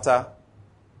king after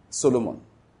Solomon.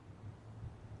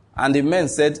 And the men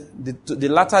said, the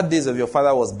latter days of your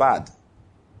father was bad.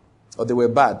 Or they were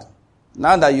bad.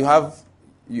 Now that you have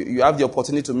the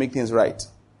opportunity to make things right,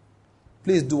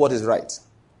 please do what is right.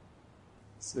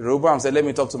 So Rehoboam said, let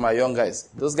me talk to my young guys.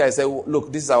 Those guys said,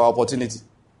 look, this is our opportunity.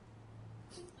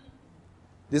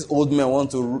 These old men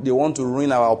want to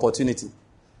ruin our opportunity.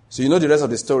 So you know the rest of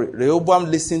the story. Rehoboam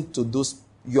listened to those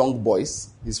young boys,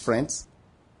 his friends,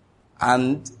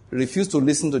 and refused to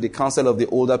listen to the counsel of the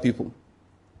older people.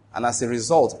 And as a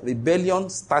result, rebellion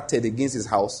started against his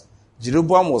house.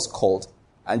 Jeroboam was called,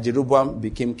 and Jeroboam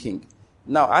became king.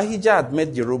 Now, Ahijah had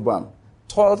met Jeroboam,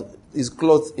 tore his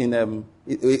clothes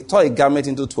tore a garment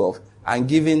into 12, and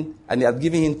he had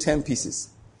given him 10 pieces.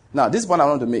 Now, this point I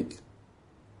want to make.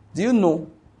 Do you know,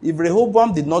 if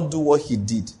Rehoboam did not do what he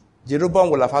did, Jeroboam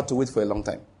would have had to wait for a long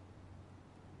time.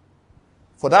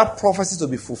 For that prophecy to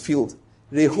be fulfilled,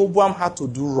 Rehoboam had to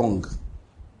do wrong.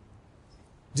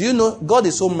 Do you know, God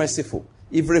is so merciful.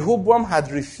 If Rehoboam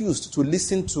had refused to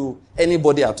listen to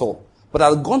anybody at all, but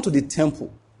had gone to the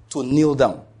temple to kneel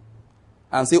down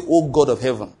and say, "O God of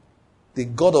heaven, the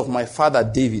God of my father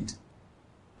David,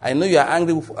 I know you are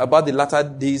angry about the latter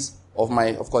days of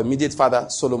my, of course, immediate father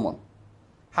Solomon.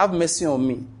 Have mercy on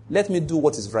me. Let me do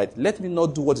what is right. Let me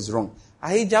not do what is wrong."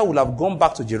 Ahijah would have gone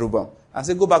back to Jeroboam and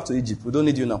said, "Go back to Egypt. We don't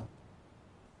need you now."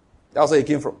 That's where he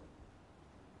came from.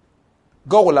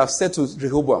 God will have said to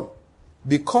Rehoboam,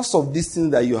 because of this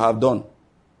thing that you have done,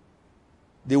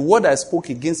 the word I spoke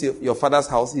against your father's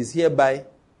house is hereby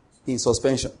in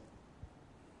suspension.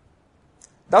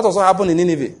 That also happened in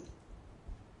Nineveh.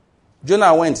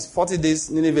 Jonah went, 40 days,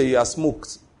 Nineveh, you are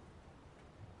smoked.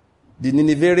 The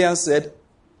Ninevehans said,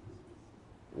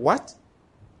 "What?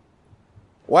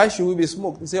 Why should we be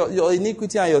smoked?" He said, "Your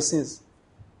iniquity and your sins."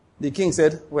 The king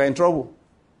said, "We're in trouble.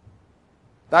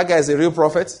 That guy is a real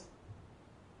prophet.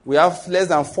 We have less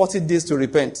than 40 days to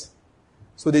repent."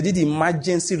 So they did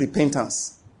emergency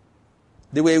repentance.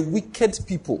 They were wicked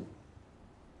people.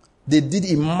 They did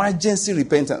emergency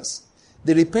repentance.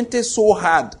 They repented so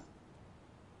hard.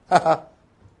 God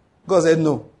said,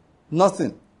 "No,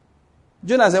 nothing."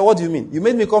 Jonah said, "What do you mean? You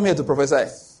made me come here to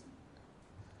prophesy."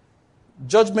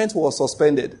 Judgment was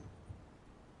suspended.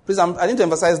 Please, I need to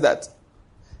emphasize that.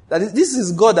 That this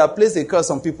is God that placed a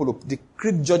curse on people,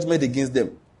 decreed judgment against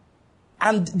them.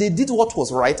 And they did what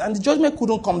was right, and the judgment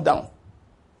couldn't come down.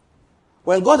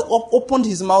 When God opened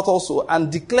his mouth also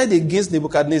and declared against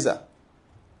Nebuchadnezzar,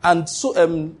 and so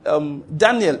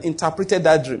Daniel interpreted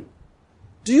that dream.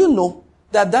 Do you know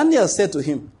that Daniel said to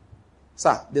him,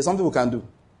 "Sir, there's something we can do."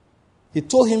 He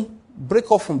told him,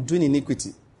 break off from doing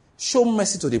iniquity. Show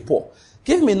mercy to the poor.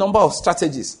 Gave him a number of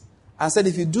strategies and said,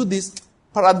 if you do this,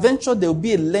 peradventure there will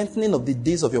be a lengthening of the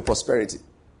days of your prosperity.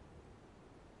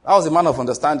 That was a man of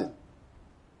understanding.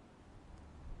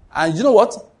 And you know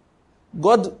what?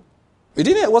 God,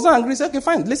 wasn't angry. He said, "Okay,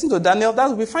 fine, listen to Daniel. That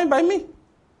will be fine by me."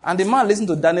 And the man listened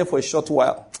to Daniel for a short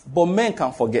while. But men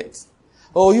can forget.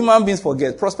 Oh, human beings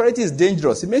forget. Prosperity is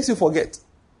dangerous. It makes you forget.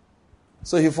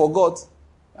 So he forgot.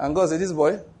 And God said, "This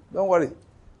boy, don't worry.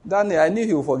 Daniel, I knew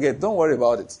he would forget. Don't worry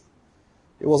about it."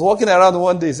 He was walking around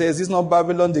one day. He says, "Is this not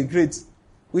Babylon the Great,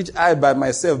 which I by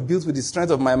myself built with the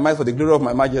strength of my might for the glory of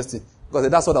my majesty?" God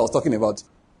said, "That's what I was talking about."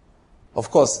 Of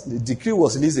course, the decree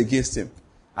was released against him,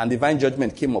 and divine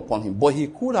judgment came upon him. But he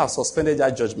could have suspended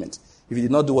that judgment if he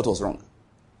did not do what was wrong.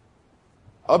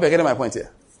 I hope you're getting my point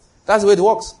here. That's the way it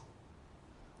works.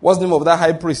 What's the name of that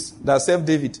high priest that served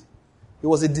David? He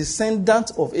was a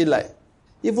descendant of Eli.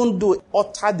 Even though he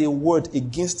uttered a word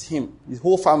against him, his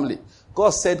whole family,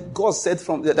 God said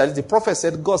from that the prophet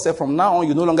said, God said, "From now on,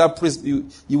 you no longer priest. You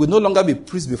will no longer be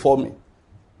priest before me.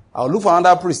 I'll look for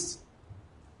another priest.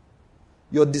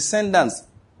 Your descendants,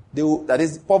 that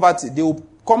is poverty, they will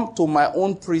come to my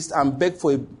own priest and beg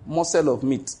for a morsel of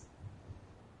meat."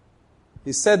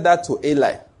 He said that to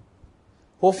Eli.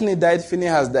 Hophni died,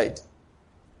 Phinehas died.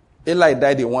 Eli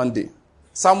died in one day.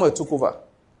 Samuel took over.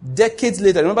 Decades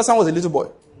later, remember Samuel was a little boy.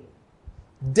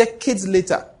 Decades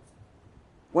later,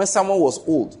 when Samuel was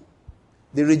old,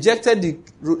 they rejected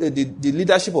the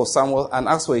leadership of Samuel and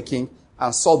asked for a king,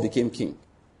 and Saul became king.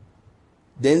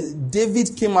 Then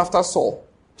David came after Saul.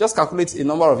 Just calculate a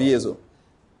number of years.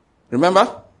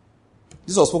 Remember?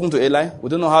 This was spoken to Eli. We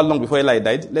don't know how long before Eli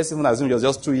died. Let's even assume it was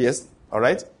just 2 years. All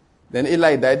right? Then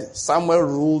Eli died. Samuel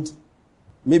ruled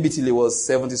maybe till he was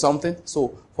 70-something.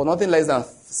 So for nothing less than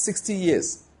 60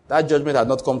 years, that judgment had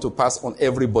not come to pass on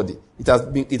everybody. It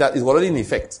is already in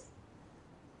effect.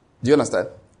 Do you understand?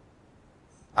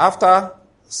 After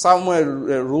Samuel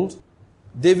ruled,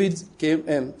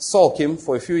 Saul came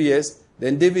for a few years.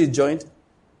 Then David joined.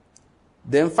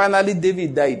 Then finally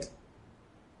David died.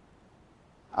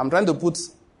 I'm trying to put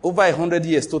over 100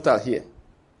 years total here.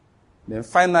 Then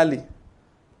finally,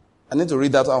 I need to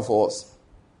read that one for us.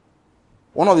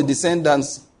 One of the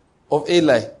descendants of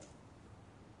Eli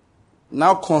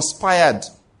now conspired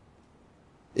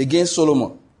against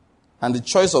Solomon and the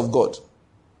choice of God.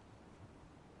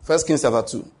 1 Kings chapter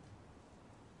 2.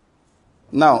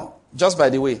 Now, just by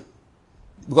the way,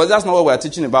 because that's not what we're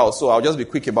teaching about, so I'll just be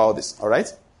quick about this, all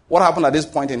right? What happened at this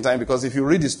point in time? Because if you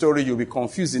read the story, you'll be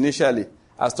confused initially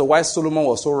as to why Solomon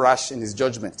was so rash in his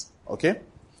judgment, okay?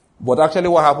 But actually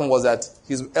what happened was that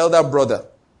his elder brother,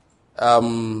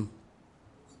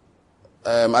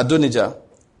 Adonijah,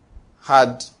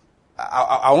 had,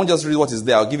 I won't just read what is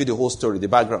there, I'll give you the whole story, the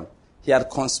background. He had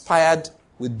conspired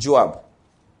with Joab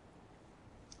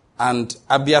and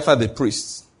Abiathar the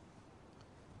priest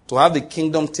to have the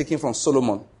kingdom taken from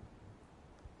Solomon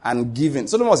and given.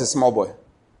 Solomon was a small boy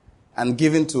and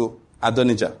given to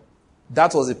Adonijah.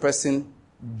 That was the person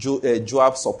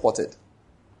Joab supported.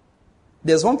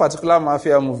 There's one particular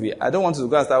mafia movie. I don't want to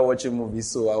go and start watching movies,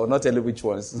 so I will not tell you which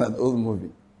one. It's an old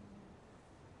movie.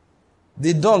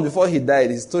 The Don, before he died,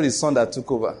 he told his son that took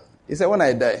over. He said, when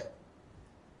I die,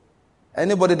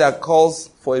 anybody that calls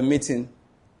for a meeting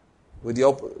with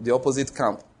the opposite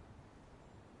camp,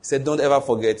 he said, don't ever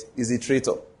forget, he's a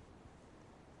traitor.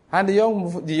 And the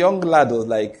young lad was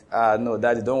like, no,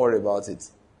 Daddy, don't worry about it.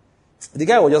 The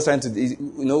guy was just trying to,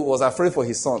 was afraid for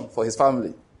his son, for his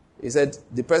family. He said,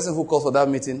 the person who calls for that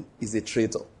meeting is a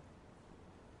traitor.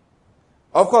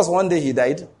 Of course, one day he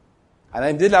died. And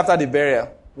immediately after the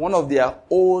burial, one of their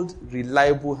old,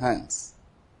 reliable hands,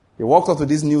 he walked up to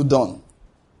this new Don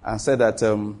and said that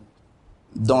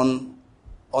Don,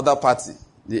 other party,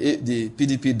 the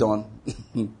PDP Don,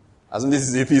 as in this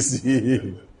is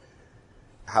APC,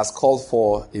 has called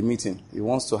for a meeting. He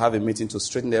wants to have a meeting to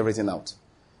straighten everything out.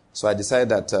 So I decided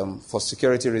that for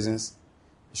security reasons,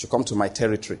 you should come to my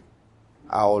territory.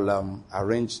 I'll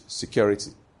arrange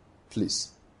security,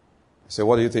 please. I said,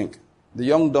 what do you think? The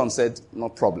young Don said, no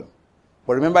problem.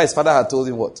 But remember, his father had told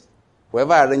him what?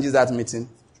 Whoever arranges that meeting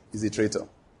is a traitor.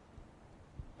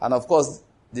 And of course,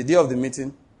 the day of the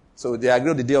meeting, so they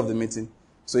agreed on the day of the meeting.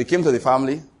 So he came to the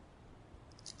family.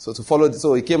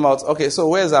 So he came out, okay, so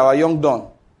where's our young Don?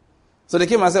 So they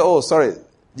came and said, oh, sorry.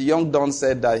 The young Don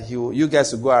said that you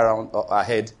guys will go around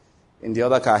ahead in the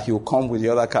other car. He will come with the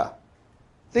other car.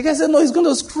 The guy said, no, he's going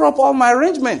to screw up all my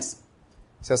arrangements.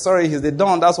 He said, sorry, he's the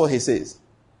Don. That's what he says.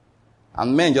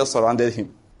 And men just surrounded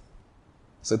him.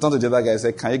 So he turned to the other guy and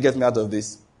said, can you get me out of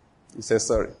this? He said,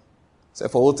 sorry. He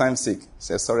said, for old time's sake. He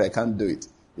said, sorry, I can't do it.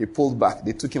 He pulled back.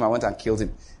 They took him and went and killed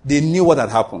him. They knew what had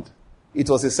happened. It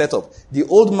was a setup. The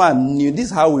old man knew this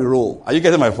is how we roll. Are you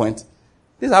getting my point?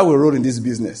 This is how we roll in this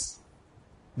business.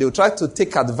 They will try to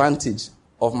take advantage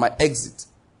of my exit.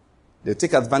 They will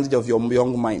take advantage of your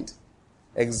young mind.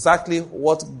 Exactly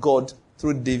what God,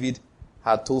 through David,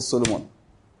 had told Solomon.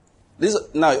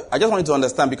 Now, I just want you to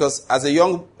understand, because as a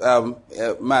young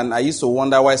man, I used to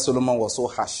wonder why Solomon was so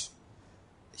harsh.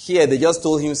 Here, they just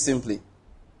told him simply,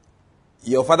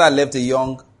 your father left a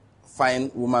young, fine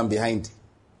woman behind.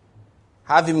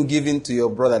 Have him given to your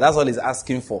brother. That's all he's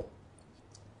asking for.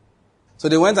 So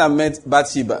they went and met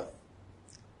Bathsheba,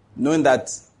 knowing that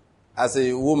as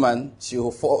a woman,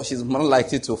 she's more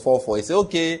likely to fall for it. He said,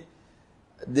 okay,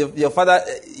 your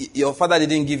father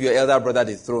didn't give your elder brother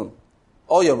the throne.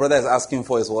 All your brother is asking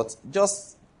for is what?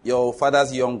 Just your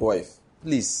father's young wife.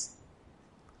 Please.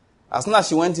 As soon as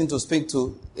she went in to speak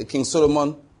to King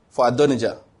Solomon for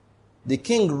Adonijah, the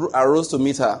king arose to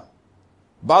meet her,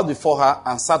 bowed before her,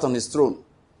 and sat on his throne.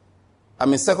 1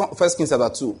 Kings chapter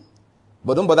 2.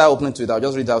 But don't bother opening to it. I'll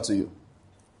just read it out to you.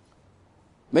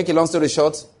 Make a long story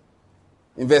short.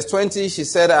 In verse 20, she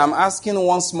said, I'm asking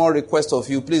one small request of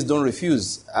you. Please don't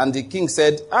refuse. And the king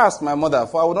said, ask my mother,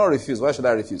 for I will not refuse. Why should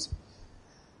I refuse?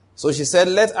 So she said,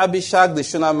 let Abishag the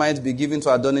Shunammite be given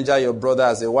to Adonijah your brother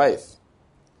as a wife.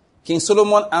 King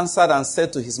Solomon answered and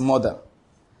said to his mother,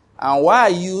 and why are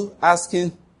you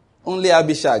asking only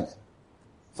Abishag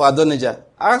for Adonijah?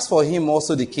 Ask for him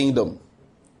also the kingdom.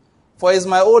 For he is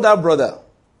my older brother.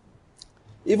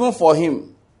 Even for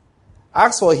him,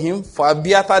 ask for him for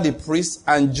Abiathar the priest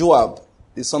and Joab,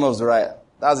 the son of Zeruiah.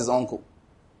 That's his uncle.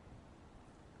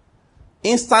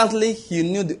 Instantly, he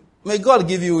knew. May God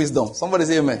give you wisdom. Somebody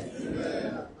say amen.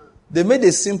 Amen. They made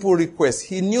a simple request.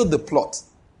 He knew the plot.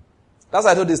 That's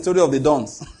why I told the story of the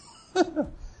dons.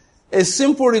 A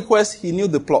simple request, he knew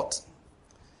the plot.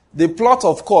 The plot,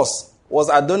 of course, was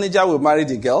Adonijah will marry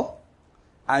the girl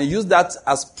and use that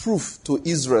as proof to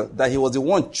Israel that he was the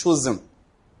one chosen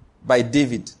by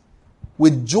David,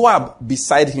 with Joab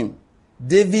beside him,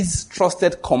 David's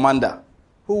trusted commander,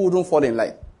 who wouldn't fall in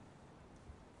line.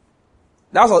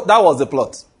 That was the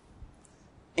plot.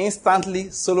 Instantly,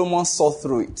 Solomon saw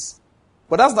through it.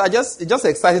 But that's not it's just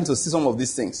exciting to see some of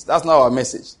these things. That's not our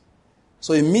message.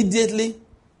 So immediately,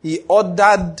 he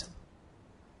ordered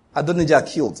Adonijah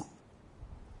killed.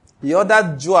 He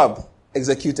ordered Joab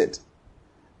executed.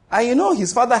 And you know,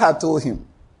 his father had told him,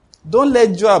 don't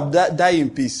let Joab die in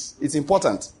peace. It's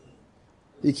important.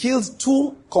 He killed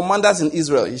 2 commanders in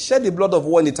Israel. He shed the blood of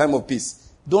war in the time of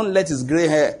peace. Don't let his gray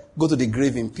hair go to the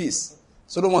grave in peace.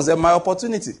 Solomon said, my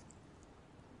opportunity.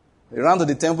 They ran to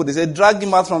the temple. They said, drag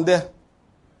him out from there.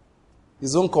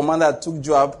 His own commander took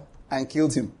Joab and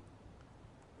killed him,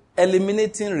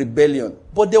 eliminating rebellion.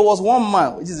 But there was one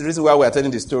man, which is the reason why we are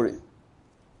telling the story.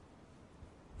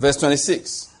 Verse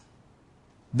 26.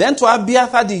 Then to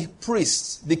Abiathar the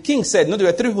priest, the king said, no, there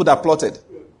were 3 people that plotted.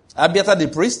 Abiathar the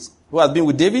priest, who had been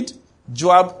with David,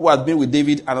 Joab, who had been with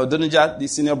David, and Adonijah, the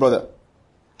senior brother.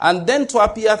 And then to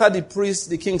Abiathar the priest,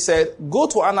 the king said, go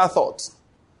to Anathoth,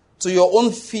 to your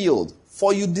own field,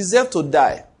 for you deserve to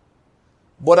die.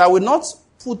 But I will not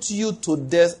put you to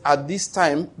death at this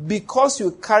time, because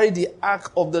you carry the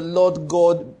ark of the Lord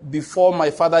God before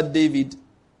my father David,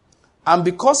 and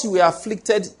because you were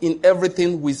afflicted in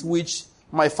everything with which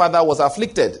my father was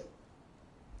afflicted.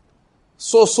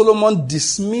 So Solomon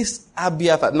dismissed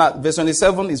Abiathar. Now, verse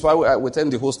 27 is why we're telling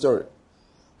the whole story.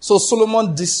 So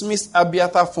Solomon dismissed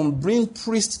Abiathar from being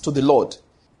priest to the Lord,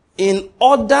 in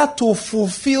order to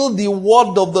fulfill the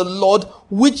word of the Lord,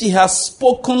 which he has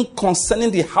spoken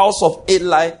concerning the house of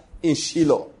Eli in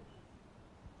Shiloh.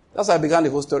 That's how I began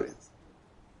the whole story.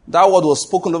 That word was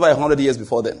spoken over 100 years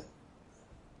before then.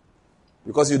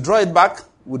 Because you draw it back,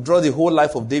 we draw the whole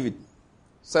life of David.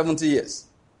 70 years.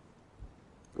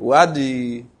 We had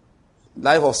the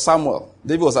life of Samuel.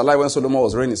 David was alive when Solomon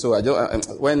was reigning,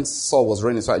 when Saul was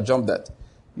reigning, so I jumped that.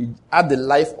 You had the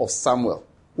life of Samuel,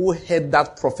 who heard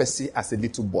that prophecy as a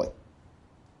little boy.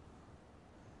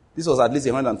 This was at least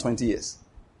 120 years.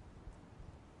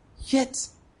 Yet,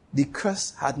 the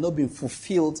curse had not been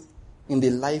fulfilled in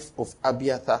the life of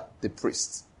Abiathar the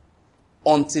priest,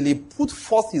 until he put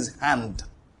forth his hand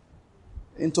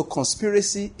into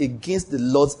conspiracy against the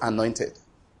Lord's anointed.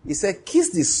 He said,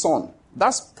 kiss the son.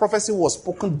 That prophecy was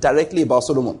spoken directly about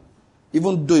Solomon,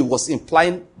 even though it was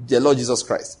implying the Lord Jesus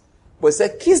Christ. But he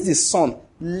said, kiss the son,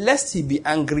 lest he be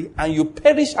angry and you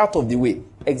perish out of the way.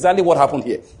 Exactly what happened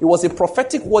here. It was a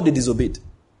prophetic word they disobeyed.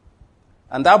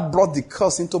 And that brought the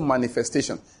curse into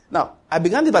manifestation. Now, I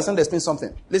began this by saying to explain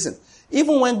something. Listen,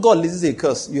 even when God releases a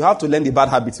curse, you have to learn the bad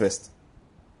habits first.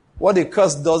 What a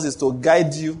curse does is to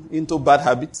guide you into bad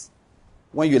habits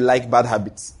when you like bad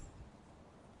habits.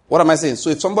 What am I saying? So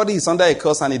if somebody is under a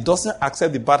curse and he doesn't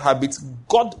accept the bad habits,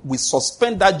 God will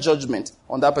suspend that judgment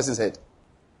on that person's head.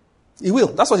 He will.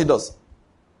 That's what he does.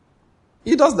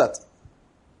 He does that.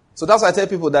 So that's why I tell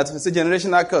people that if it's a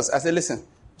generational curse, I say, listen,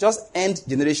 just end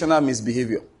generational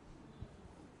misbehavior.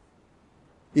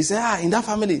 He said, in that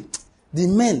family, the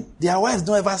men, their wives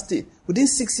don't ever stay. Within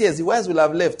 6 years, the wives will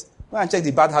have left. Go and check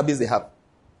the bad habits they have.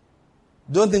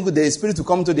 Don't think there is spirit to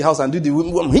come to the house and do the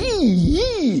woman.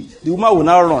 The woman will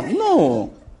now run. No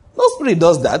spirit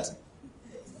does that.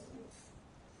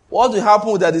 What will happen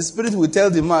is that the spirit will tell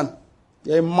the man,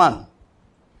 you're a man.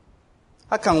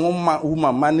 How can one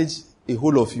woman manage a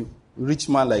whole of you? A rich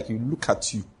man like you, look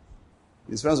at you.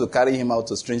 His friends will carry him out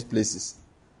to strange places.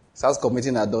 Starts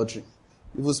committing adultery.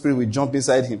 Evil spirit will jump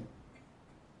inside him.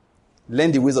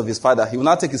 Learn the ways of his father. He will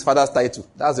not take his father's title.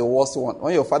 That's the worst one.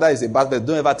 When your father is a bad person,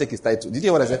 don't ever take his title. Did you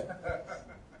hear what I said?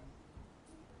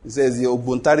 He says, the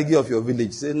Obuntarigi of your village.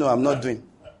 He said, no, I'm not doing.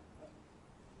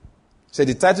 He said,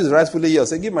 the title is rightfully yours.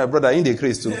 Say, give my brother in the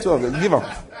grace too. 2 of them. Give him.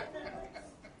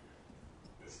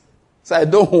 So I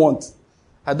don't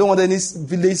want any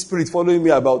village spirit following me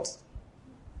about.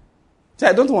 So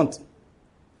I don't want.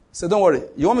 So don't worry.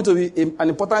 You want me to be an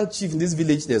important chief in this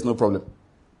village? There's no problem.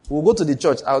 We'll go to the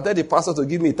church. I'll tell the pastor to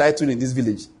give me a title in this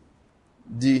village.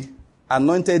 The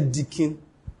anointed deacon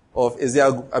of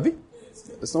Ezeagu. Abi?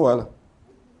 It's no while.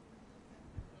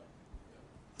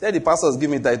 Tell the pastors give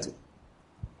me a title.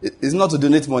 It's not to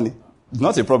donate money. It's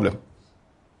not a problem.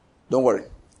 Don't worry.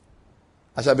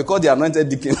 I shall be called the anointed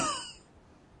deacon.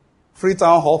 Free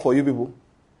town hall for you people.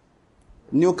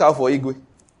 New car for Igwe.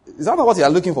 Is that not what you are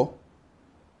looking for?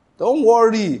 Don't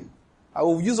worry. I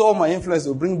will use all my influence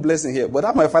to bring blessing here. But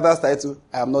that's my father's title.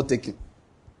 I am not taking.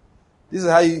 This is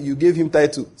how you gave him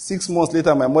title. 6 months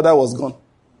later, my mother was gone.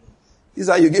 This is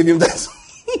how you gave him title.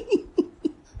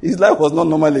 His life was not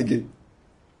normal again.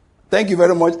 Thank you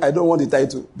very much. I don't want the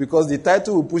title. Because the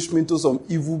title will push me into some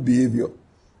evil behavior.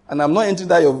 And I'm not entering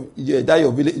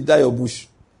that your bush.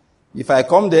 If I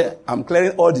come there, I'm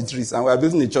clearing all the trees and we are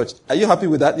building a church. Are you happy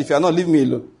with that? If you are not, leave me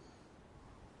alone.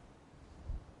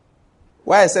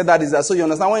 Why I said that is that so you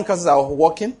understand when classes are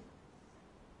working,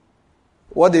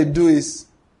 what they do is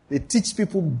they teach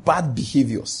people bad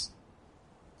behaviors.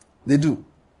 They do.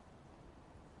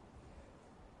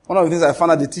 One of the things I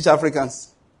found out they teach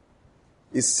Africans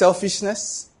is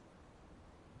selfishness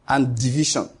and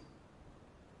division.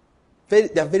 They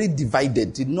are very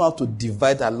divided. They know how to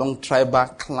divide along tribal,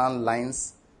 clan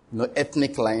lines,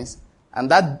 ethnic lines. And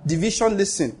that division,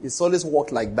 listen, it's always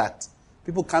worked like that.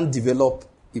 People can't develop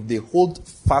if they hold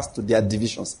fast to their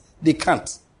divisions. They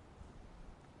can't.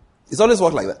 It's always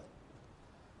worked like that.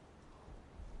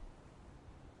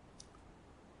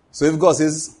 So if God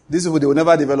says, these people, they will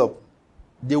never develop,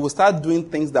 they will start doing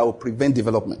things that will prevent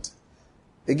development.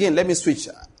 Again, let me switch.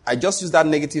 I just use that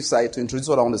negative side to introduce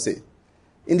what I want to say.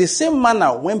 In the same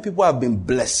manner, when people have been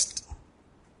blessed,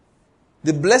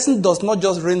 the blessing does not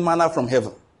just rain manna from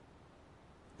heaven.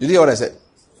 Did you hear what I said?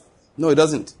 No, it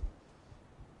doesn't.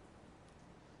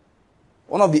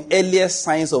 One of the earliest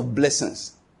signs of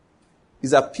blessings is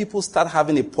that people start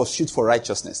having a pursuit for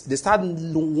righteousness. They start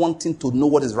wanting to know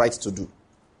what is right to do.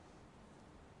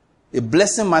 A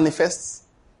blessing manifests.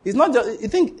 It's not just, you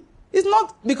think, it's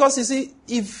not because, you see,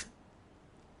 if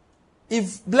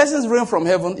blessings rain from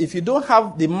heaven, if you don't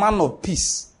have the man of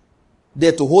peace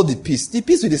there to hold the peace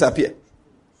will disappear.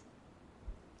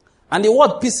 And the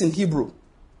word peace in Hebrew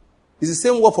is the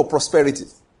same word for prosperity.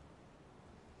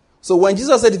 So when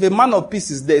Jesus said if a man of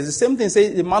peace is there, it's the same thing say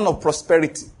the man of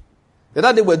prosperity. The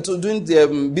other day we were doing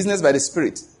the business by the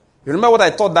Spirit. You remember what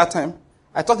I taught that time?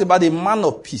 I talked about a man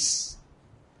of peace.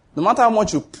 No matter how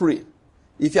much you pray,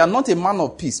 if you are not a man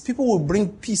of peace, people will bring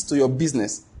peace to your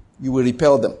business. You will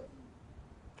repel them.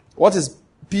 What is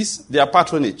peace? Their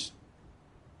patronage.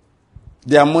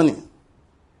 Their money.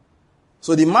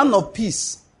 So the man of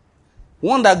peace,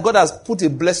 one that God has put a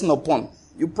blessing upon,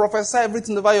 you prophesy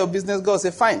everything over your business, God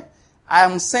say, fine, I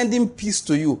am sending peace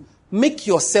to you. Make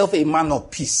yourself a man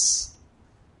of peace.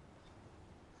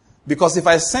 Because if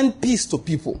I send peace to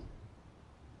people,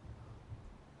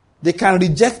 they can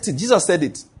reject it. Jesus said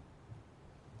it.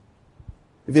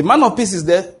 If a man of peace is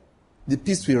there, the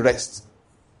peace will rest.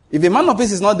 If a man of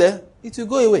peace is not there, it will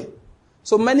go away.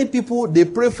 So many people, they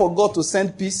pray for God to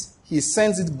send peace. He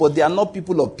sends it, but they are not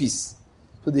people of peace.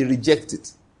 So they reject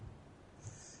it.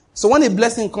 So when a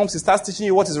blessing comes, it starts teaching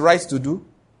you what is right to do,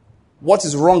 what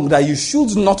is wrong that you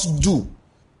should not do.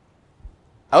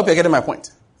 I hope you're getting my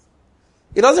point.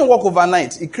 It doesn't work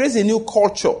overnight. It creates a new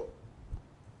culture.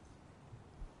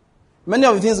 Many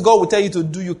of the things God will tell you to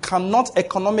do, you cannot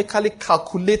economically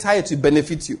calculate how it will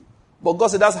benefit you. But God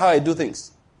said, that's how I do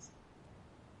things.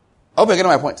 I hope you're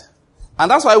getting my point. And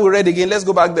that's why we read again. Let's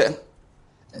go back there.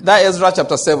 That Ezra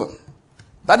chapter 7.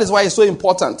 That is why it's so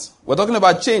important. We're talking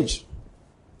about change.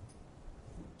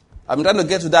 I'm trying to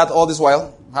get to that all this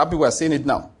while. I'm happy we're saying it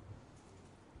now.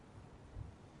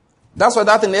 That's why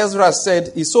that in Ezra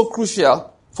said is so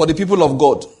crucial for the people of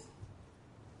God.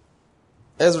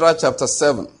 Ezra chapter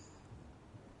 7.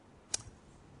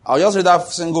 I'll just read that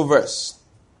single verse.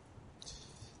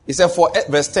 He said,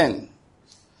 verse 10.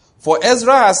 For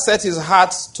Ezra has set his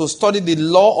heart to study the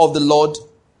law of the Lord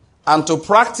and to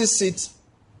practice it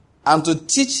and to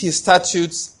teach his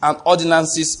statutes and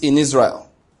ordinances in Israel.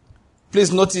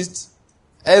 Please notice,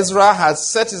 Ezra has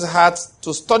set his heart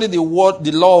to study the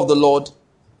law of the Lord,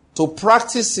 to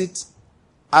practice it,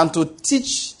 and to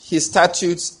teach his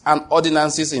statutes and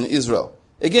ordinances in Israel.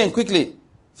 Again, quickly,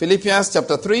 Philippians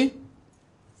chapter 3,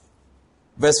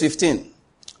 verse 15.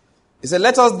 He said,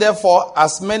 let us therefore,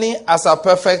 as many as are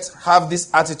perfect, have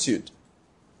this attitude.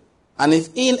 And if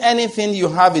in anything you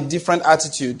have a different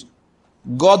attitude,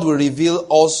 God will reveal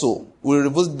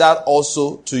that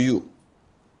also to you.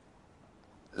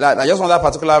 I just want that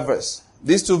particular verse.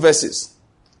 These two verses.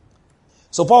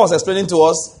 So Paul was explaining to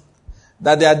us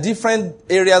that there are different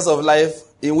areas of life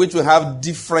in which we have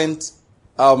different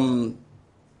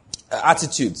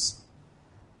attitudes.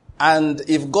 And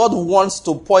if God wants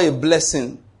to pour a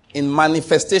blessing in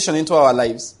manifestation into our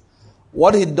lives,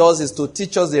 what he does is to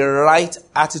teach us the right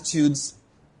attitudes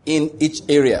in each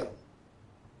area.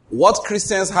 What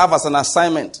Christians have as an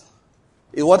assignment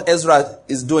is what Ezra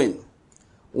is doing.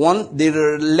 One, they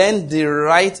learn the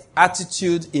right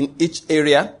attitude in each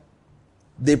area.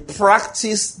 They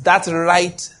practice that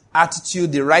right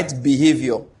attitude, the right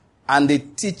behavior, and they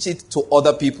teach it to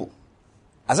other people.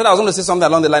 I said I was going to say something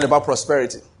along the line about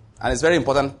prosperity, and it's very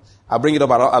important. I'll bring it up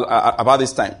about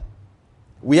this time.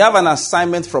 We have an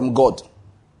assignment from God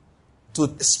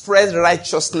to spread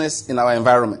righteousness in our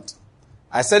environment.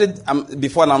 I said it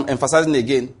before, and I'm emphasizing it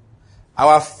again.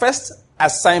 Our first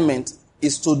assignment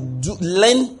is to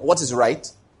learn what is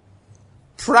right,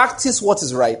 practice what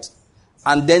is right,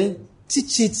 and then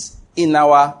teach it in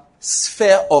our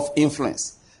sphere of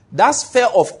influence. That sphere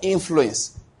of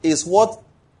influence is what,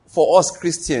 for us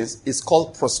Christians, is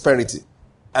called prosperity.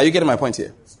 Are you getting my point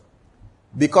here?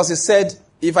 Because he said,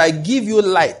 if I give you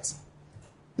light,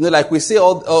 like we say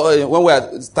when we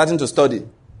are starting to study,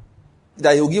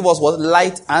 that he will give us what?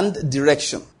 Light and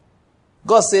direction.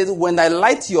 God said, when I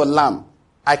light your lamp,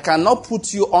 I cannot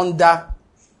put you under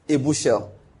a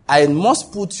bushel. I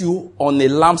must put you on a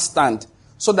lampstand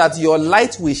so that your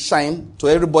light will shine to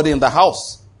everybody in the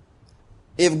house.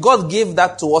 If God gave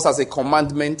that to us as a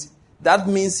commandment, that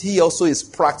means he also is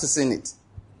practicing it.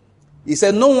 He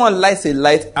said, no one lights a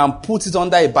light and puts it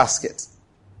under a basket.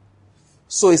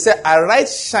 So he said,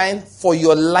 arise, shine, for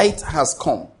your light has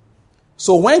come.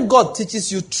 So when God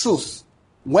teaches you truth,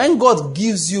 when God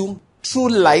gives you true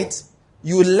light,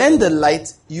 you learn the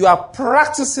light, you are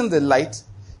practicing the light.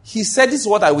 He said, this is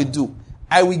what I will do.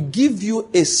 I will give you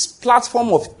a platform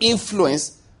of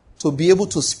influence to be able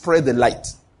to spread the light.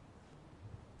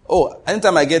 Oh,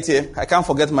 anytime I get here, I can't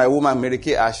forget my woman, Mary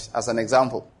Kay Ash, as an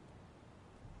example.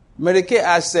 Mary Kay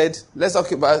Ash said, let's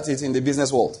talk about it in the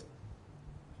business world,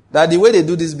 that the way they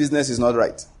do this business is not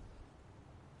right.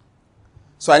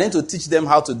 So I need to teach them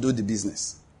how to do the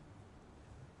business.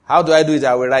 How do I do it?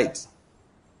 I will write.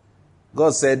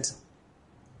 God said,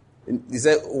 he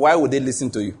said, why would they listen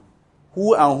to you?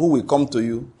 Who and who will come to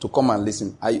you to come and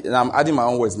listen? And I'm adding my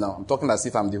own words now. I'm talking as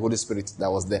if I'm the Holy Spirit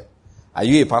that was there. Are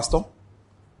you a pastor?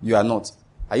 You are not.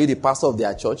 Are you the pastor of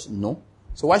their church? No.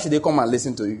 So why should they come and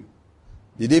listen to you?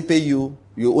 Did they pay you?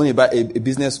 You own a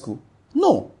business school?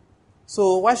 No.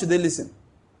 So why should they listen?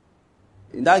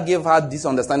 And that gave her this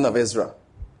understanding of Ezra.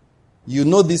 You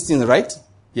know these things, right?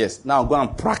 Yes. Now go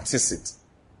and practice it.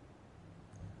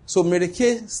 So Mary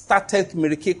Kay started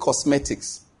Mary Kay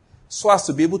Cosmetics so as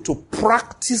to be able to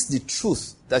practice the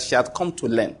truth that she had come to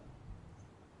learn.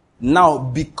 Now,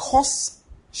 because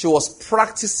she was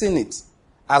practicing it,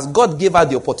 as God gave her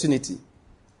the opportunity,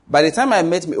 by the time I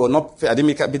met, or not, I didn't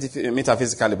meet her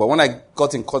physically, but when I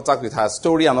got in contact with her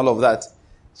story and all of that,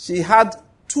 she had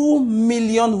 2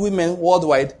 million women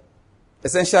worldwide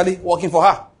essentially working for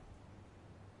her.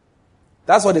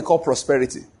 That's what they call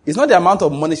prosperity. It's not the amount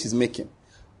of money she's making,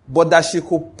 but that she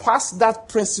could pass that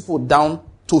principle down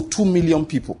to 2 million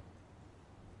people.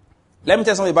 Let me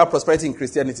tell you something about prosperity in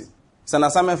Christianity. It's an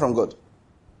assignment from God.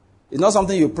 It's not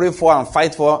something you pray for and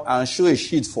fight for and show a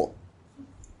sheet for.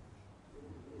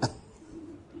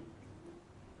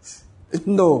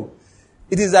 No.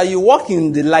 It is that you walk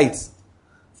in the light.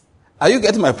 Are you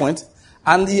getting my point?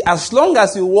 And as long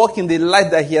as you walk in the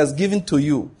light that he has given to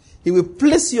you, he will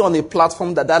place you on a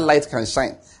platform that light can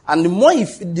shine. And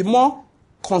the more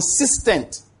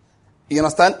consistent, you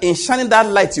understand, in shining that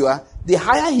light you are, the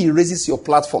higher he raises your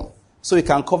platform so you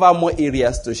can cover more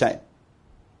areas to shine.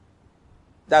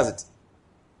 That's it.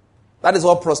 That is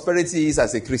what prosperity is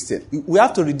as a Christian. We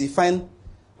have to redefine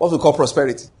what we call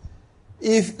prosperity.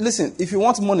 If you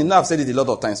want money, now I've said it a lot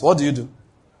of times, what do?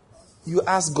 You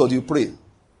ask God, you pray.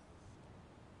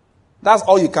 That's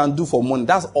all you can do for money.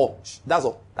 That's all. That's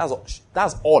all. That's all.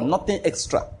 That's all. Nothing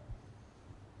extra.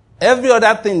 Every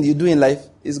other thing you do in life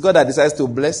is God that decides to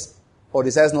bless or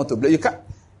decides not to bless. You can't.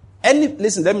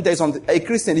 Listen, let me tell you something. A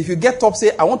Christian, if you get up,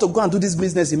 say, I want to go and do this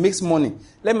business, it makes money.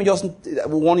 Let me just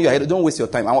warn you ahead. Don't waste your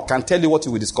time. I can tell you what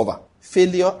you will discover.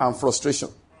 Failure and frustration.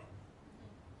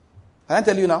 Can I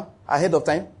tell you now? Ahead of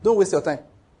time? Don't waste your time.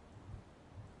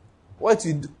 What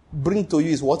you bring to you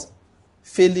is what?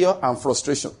 Failure and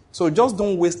frustration. So just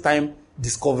don't waste time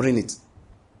discovering it.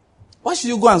 Why should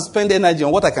you go and spend energy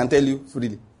on what I can tell you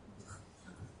freely?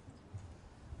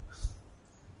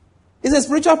 It's a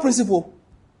spiritual principle.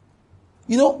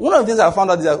 You know, one of the things I found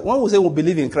out is that when we say we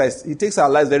believe in Christ, he takes our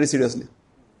lives very seriously.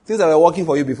 Things that were working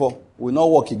for you before will not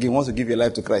work again once you give your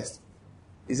life to Christ.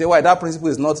 He said, why? That principle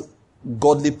is not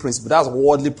godly principle. That's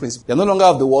worldly principle. You're no longer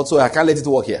of the world, so I can't let it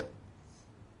work here.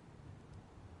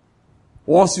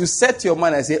 Once you set your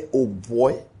mind and say, oh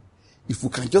boy, if we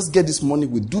can just get this money,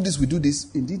 we do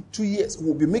this. In 2 years,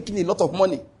 we'll be making a lot of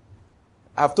money.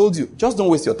 I've told you, just don't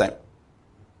waste your time.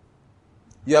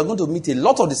 You are going to meet a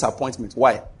lot of disappointment.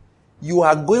 Why? You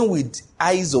are going with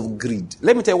eyes of greed.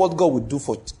 Let me tell you what God would do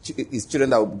for his children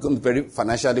that will become very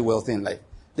financially wealthy in life.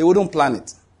 They wouldn't plan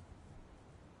it.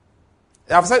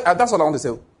 That's what I want to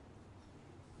say.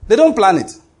 They don't plan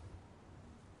it.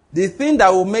 The thing that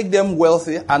will make them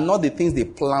wealthy are not the things they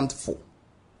planned for.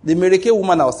 The Miracle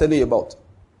woman I was telling you about,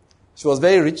 she was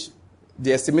very rich.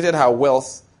 They estimated her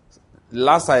wealth.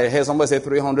 Last I heard, somebody said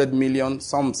 300 million.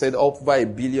 Some said up by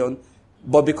 $1 billion.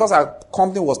 But because her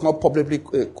company was not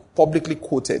publicly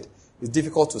quoted, it's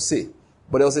difficult to say.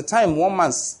 But there was a time one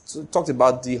man talked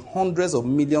about the hundreds of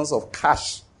millions of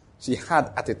cash she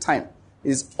had at a time.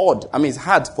 It's odd. I mean, it's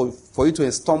hard for you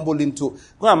to stumble into.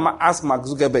 Go and ask Mark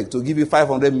Zuckerberg to give you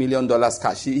 $500 million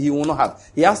cash. He will not have.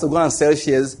 He has to go and sell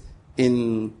shares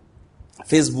in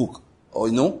Facebook, or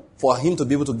for him to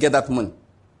be able to get that money.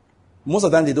 Most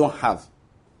of them they don't have.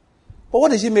 But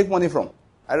what did she make money from?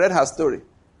 I read her story.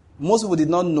 Most people did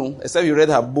not know, except you read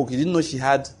her book. You didn't know she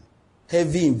had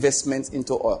heavy investments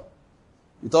into oil.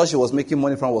 You thought she was making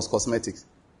money from was cosmetics.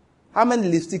 How many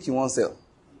lipstick you want to sell?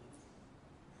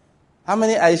 How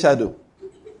many eyeshadow?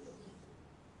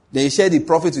 Then you share the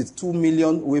profit with 2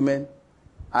 million women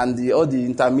and all the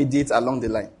intermediates along the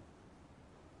line.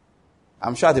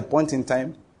 I'm sure at a point in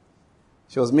time,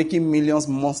 she was making millions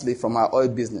monthly from her oil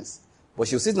business. But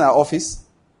she would sit in her office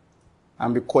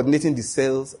and be coordinating the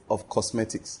sales of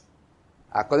cosmetics.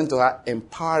 According to her,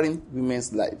 empowering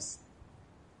women's lives.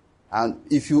 And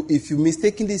if you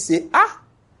mistakenly say,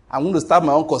 I'm going to start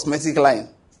my own cosmetic line,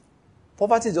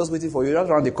 poverty is just waiting for you right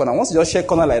around the corner. Once you just share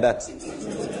corner like that.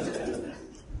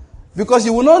 Because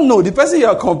you will not know the person you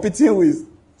are competing with.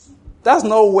 That's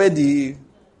not where the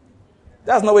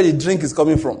drink is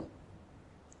coming from.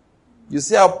 You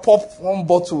see her pop one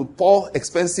bottle, pour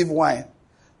expensive wine.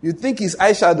 You think it's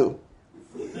eyeshadow.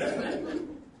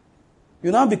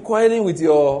 You now be quarreling with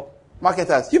your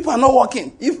marketers. People are not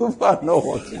working. People are not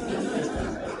working.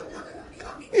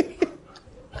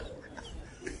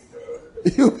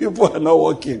 You people are not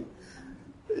working.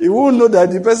 You won't know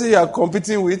that the person you are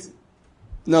competing with.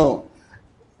 No.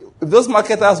 If those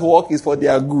marketers work, it's for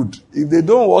their good. If they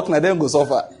don't work, now them go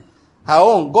suffer. Her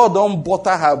own, God don't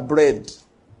butter her bread.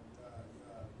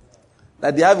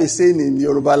 That they have a saying in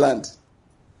Yoruba land.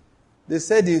 They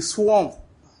said the swamp,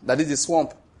 that is the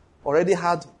swamp, already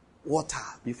had water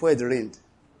before it rained.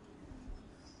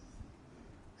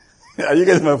 Are you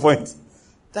getting my point?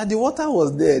 That the water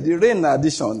was there, the rain in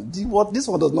addition. This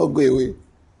one does not go away.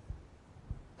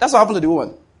 That's what happened to the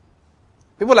woman.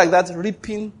 People like that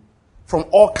reaping from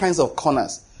all kinds of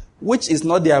corners, which is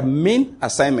not their main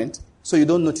assignment, so you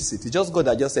don't notice it. It's just God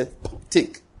that just said,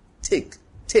 take.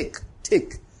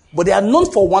 But they are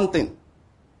known for one thing.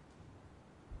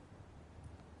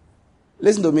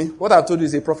 Listen to me. What I've told you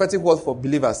is a prophetic word for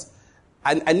believers.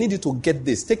 I need you to get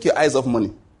this. Take your eyes off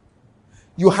money.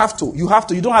 You have to. You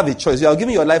don't have a choice. You are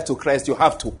giving your life to Christ. You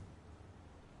have to.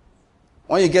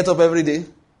 When you get up every day,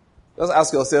 just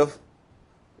ask yourself,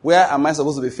 where am I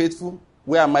supposed to be faithful?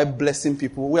 Where am I blessing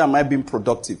people? Where am I being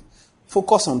productive?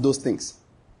 Focus on those things.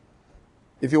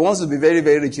 If he wants to be very,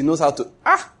 very rich, he knows how to.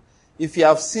 If you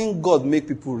have seen God make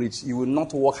people rich, you will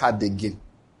not work hard again.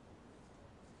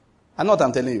 I know what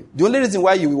I'm telling you. The only reason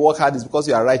why you will work hard is because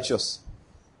you are righteous.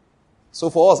 So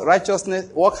for us, righteousness,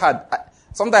 work hard.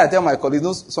 Sometimes I tell my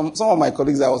colleagues, some of my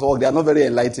colleagues that was work, they are not very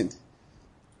enlightened.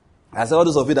 I say, all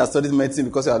those of you that studied medicine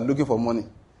because you are looking for money.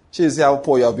 She see how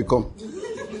poor you have become.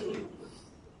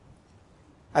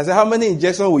 I said, how many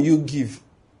injections will you give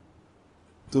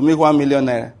to make 1 million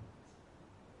naira?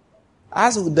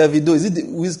 Ask Davido, is it the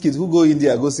Wizkid who go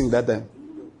India, go sing that time?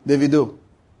 Davido.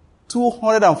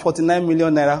 249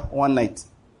 million naira one night.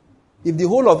 If the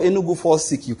whole of Enugu falls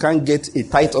sick, you can't get a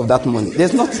tithe of that money.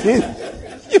 There's nothing.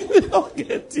 You will not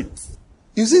get it.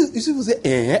 You see people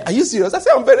say, are you serious? I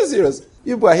say, I'm very serious.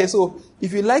 You people are here. So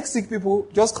if you like sick people,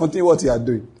 just continue what you are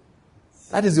doing.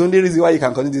 That is the only reason why you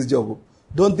can continue this job.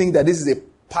 Don't think that this is a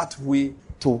pathway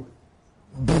to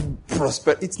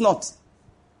prosper. It's not.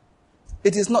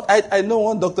 It is not. I know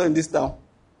one doctor in this town.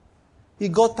 He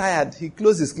got tired. He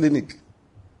closed his clinic.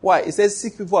 Why? He says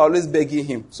sick people are always begging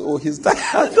him. So he's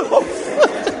tired of.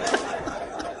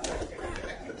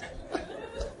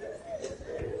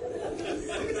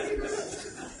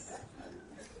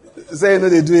 Say, no,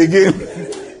 they do again.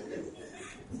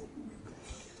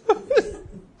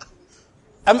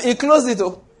 I mean, he closed it. He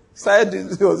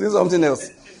was doing something else.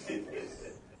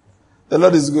 The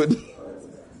Lord is good.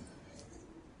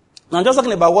 Now, I'm just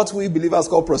talking about what we believers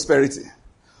call prosperity.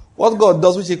 What God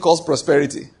does, which he calls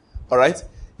prosperity. All right?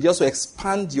 He just to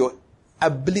expand your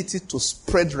ability to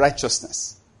spread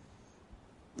righteousness.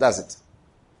 That's it.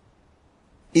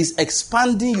 He's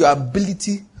expanding your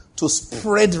ability to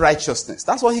spread righteousness.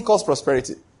 That's what he calls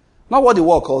prosperity. Not what the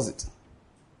world calls it.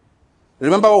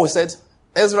 Remember what we said?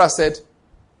 Ezra said,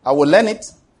 I will learn it.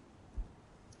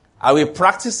 I will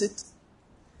practice it.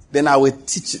 Then I will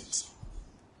teach it.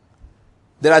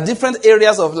 There are different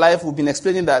areas of life we've been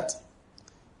explaining that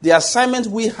the assignment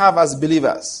we have as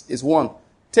believers is one,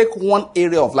 take one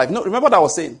area of life. No, remember what I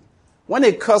was saying? When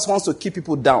a curse wants to keep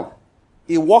people down,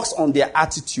 it works on their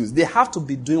attitudes. They have to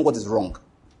be doing what is wrong.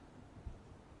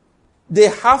 They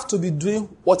have to be doing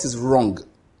what is wrong.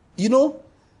 You know,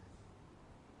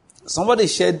 somebody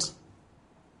shared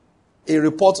a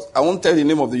report. I won't tell the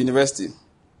name of the university.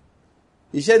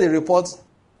 He shared a report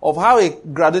of how a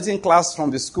graduating class from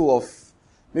the school of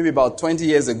maybe about 20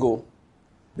 years ago,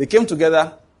 they came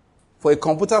together for a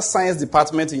computer science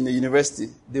department in the university.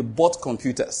 They bought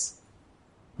computers.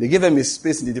 They gave them a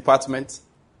space in the department.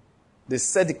 They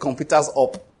set the computers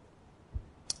up.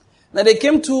 Now they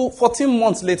came 14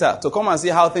 months later to come and see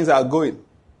how things are going.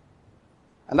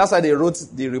 And that's why they wrote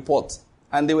the report.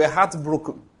 And they were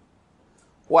heartbroken.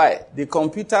 Why? The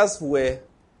computers were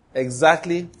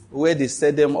exactly where they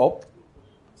set them up.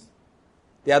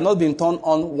 They had not been turned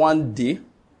on one day.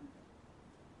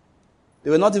 They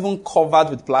were not even covered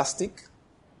with plastic.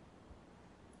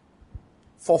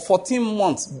 For 14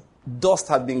 months, dust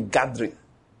had been gathering.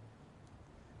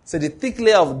 So the thick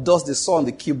layer of dust they saw on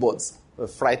the keyboards were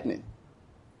frightening.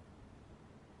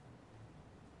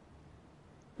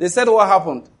 They said, what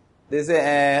happened? They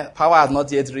said, power has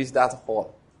not yet reached that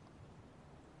hall.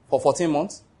 For 14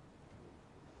 months.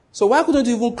 So why couldn't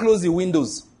you even close the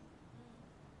windows?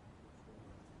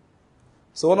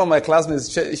 So one of my classmates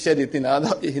shared a thing.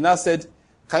 He now said,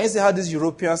 can you see how these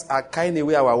Europeans are carrying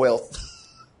away our wealth?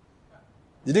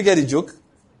 Did you get the joke?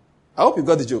 I hope you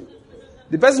got the joke.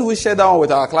 The person who shared that one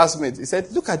with our classmates, he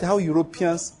said, look at how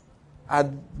Europeans are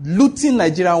looting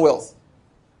Nigerian wealth.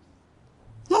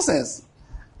 Nonsense.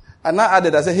 And now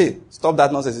added, I said, hey, stop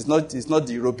that nonsense. It's not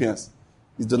the Europeans.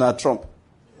 It's Donald Trump.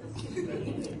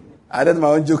 I added my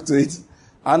own joke to it.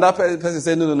 Another person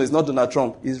said, no, it's not Donald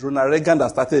Trump. It's Ronald Reagan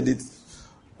that started it.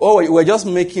 Oh, we're just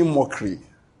making mockery.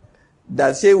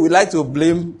 That say we like to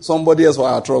blame somebody else for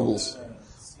our troubles.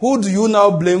 Who do you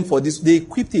now blame for this? They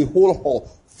equipped a whole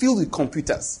hall filled with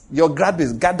computers. Your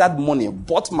graduates gathered money,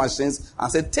 bought machines,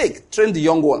 and said, train the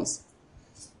young ones.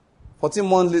 14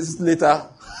 months later,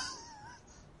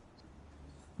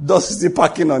 dust is still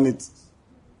packing on it.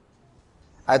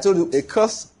 I told you, a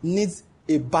curse needs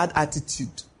a bad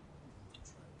attitude.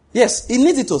 Yes, it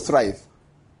needs it to thrive.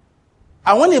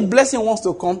 And when a blessing wants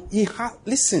to come, it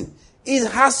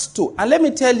has to. And let me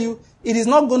tell you, it is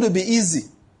not going to be easy.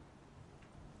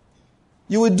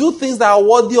 You will do things that are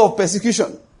worthy of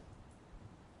persecution.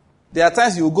 There are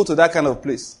times you will go to that kind of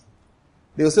place.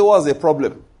 They will say, what's the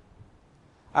problem?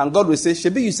 And God will say,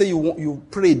 Shebi, you say you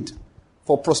prayed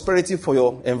for prosperity for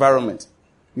your environment.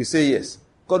 You say yes.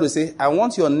 God will say, I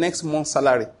want your next month's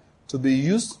salary to be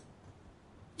used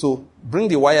to bring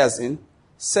the wires in,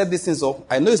 set these things up.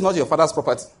 I know it's not your father's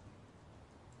property.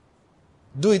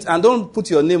 Do it and don't put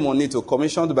your name on it or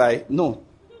commissioned by, no.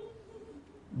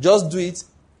 Just do it.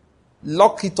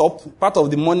 Lock it up. Part of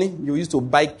the money you use to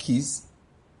buy keys.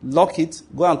 Lock it.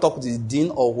 Go and talk to the dean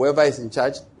or whoever is in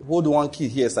charge. Hold one key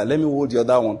here, sir. Let me hold the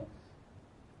other one.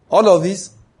 All of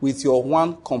this with your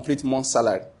one complete month's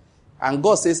salary. And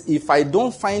God says, if I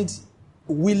don't find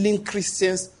willing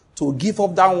Christians to give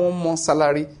up that 1 month's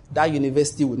salary, that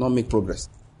university will not make progress.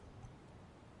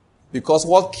 Because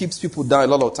what keeps people down a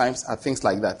lot of times are things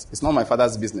like that. It's not my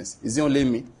father's business. Is it only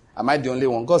me? Am I the only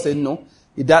one? God said, no.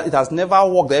 It has never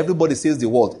worked that everybody saves the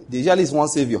world. There usually is one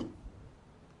savior.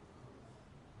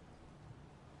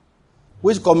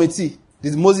 Which committee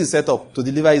did Moses set up to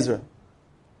deliver Israel?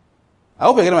 I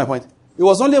hope you're getting my point. It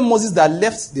was only Moses that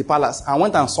left the palace and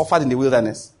went and suffered in the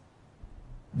wilderness.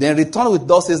 Then returned with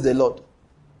thus says the Lord.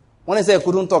 When he said he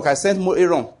couldn't talk, I sent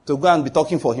Aaron to go and be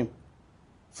talking for him.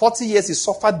 40 years he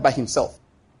suffered by himself.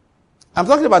 I'm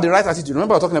talking about the right attitude.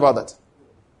 Remember I'm talking about that?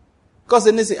 Because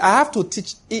then they say, I have to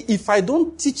teach. If I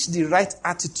don't teach the right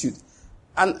attitude,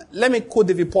 and let me quote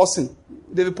David Pawson.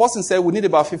 David Pawson said we need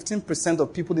about 15%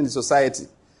 of people in the society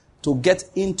to get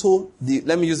into the,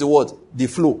 let me use the word, the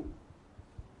flow,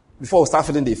 before we start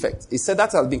feeling the effect. He said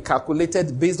that has been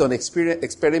calculated based on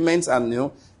experiments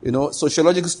and,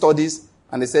 sociological studies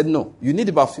And they said, no, you need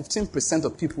about 15%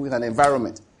 of people in an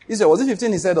environment. He said, was it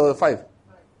 15 he said, or 5?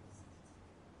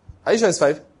 Are you sure it's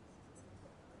 5?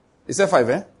 He said 5,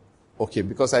 eh? Okay,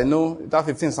 because I know that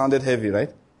 15 sounded heavy, right?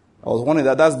 I was wondering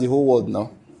that's the whole world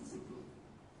now.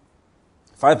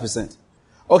 5%.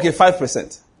 Okay,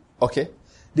 5%. Okay.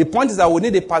 The point is that we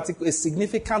need a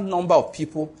significant number of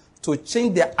people to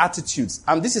change their attitudes.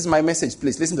 And this is my message,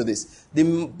 please. Listen to this.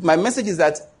 My message is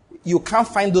that you can't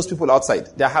find those people outside.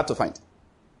 They are hard to find.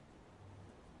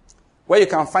 Where you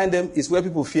can find them is where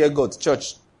people fear God,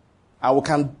 church. And we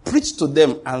can preach to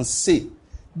them and say,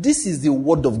 this is the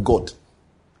word of God.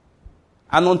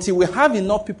 And until we have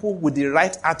enough people with the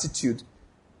right attitude,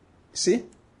 see,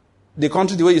 the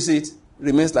country, the way you see it,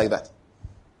 remains like that.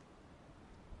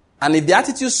 And if the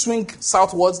attitude swings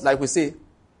southwards, like we say,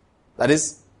 that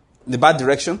is, the bad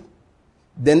direction,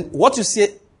 then what you see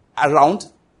around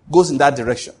goes in that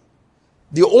direction.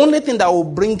 The only thing that will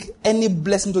bring any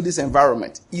blessing to this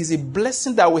environment is a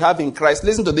blessing that we have in Christ.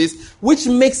 Listen to this, which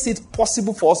makes it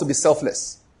possible for us to be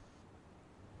selfless.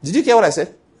 Did you hear what I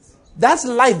said? That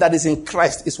life that is in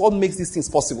Christ is what makes these things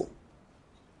possible.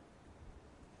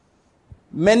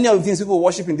 Many of the things people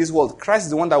worship in this world, Christ is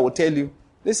the one that will tell you,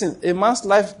 listen, a man's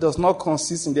life does not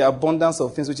consist in the abundance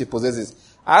of things which he possesses.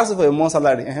 I asked for a month's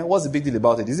salary. What's the big deal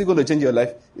about it? Is it going to change your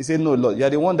life? He said, no, Lord. You are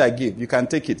the one that gave. You can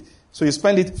take it. So you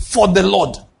spend it for the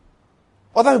Lord.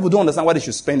 Other people don't understand why they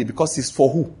should spend it because it's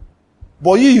for who?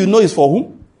 But you know it's for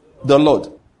who? The Lord.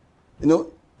 You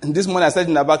know, this morning I said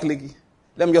in Abakaliki,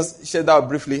 let me just share that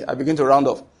briefly. I begin to round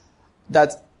off.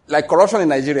 That, like corruption in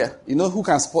Nigeria, you know who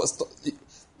can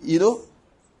you know,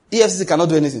 EFCC cannot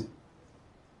do anything.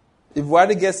 If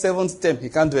Buhari gets 7th term, he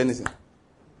can't do anything.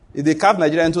 If they carve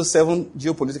Nigeria into 7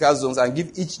 geopolitical zones and give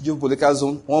each geopolitical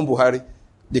zone one Buhari,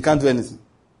 they can't do anything.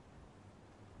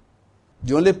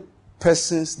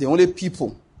 The only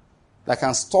people that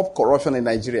can stop corruption in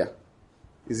Nigeria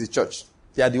is the church.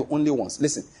 They are the only ones.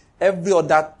 Listen, every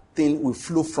other thing will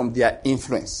flow from their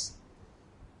influence.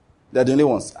 They are the only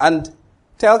ones. And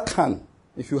tell Khan,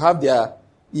 if you have their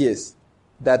ears,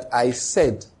 that I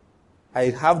said I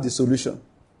have the solution.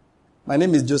 My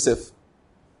name is Joseph.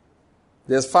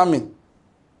 There's famine.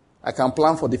 I can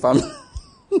plan for the famine.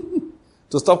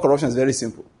 To stop corruption is very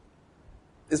simple.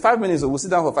 It's 5 minutes, so we'll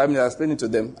sit down for 5 minutes, I'll explain it to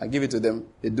them, I give it to them,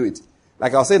 they do it.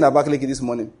 Like I was saying in Abakaliki this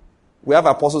morning, we have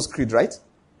Apostles' Creed, right?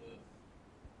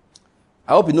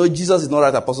 I hope you know Jesus did not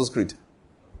write Apostles' Creed.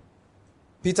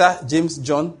 Peter, James,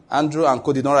 John, Andrew, and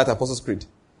Co did not write Apostles' Creed.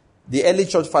 The early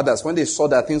church fathers, when they saw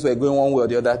that things were going one way or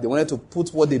the other, they wanted to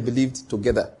put what they believed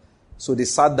together. So they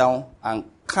sat down and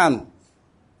Khan,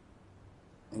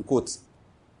 in quotes,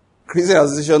 Christian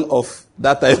Association of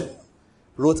that time,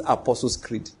 wrote Apostles'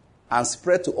 Creed and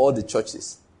spread to all the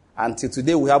churches. Until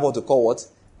today, we have what to call what?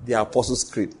 The Apostles'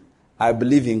 Creed. I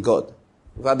believe in God,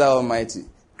 Father Almighty,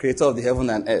 creator of the heaven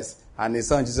and earth, and His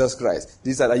Son Jesus Christ.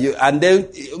 And then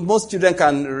most children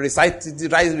can recite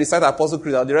Apostles'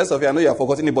 Creed. The rest of you, I know you have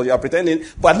forgotten it, but you are pretending.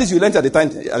 But at least you learned at the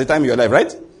time in your life,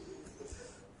 right?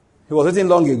 It was written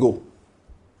long ago.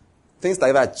 Things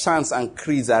like that, chants and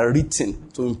creeds are written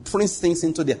to imprint things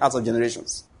into the hearts of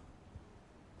generations.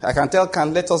 I can tell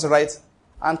Khan, let us write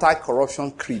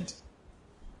anti-corruption creed.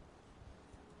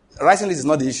 Writing this is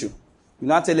not the issue. You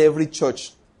now tell every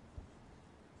church,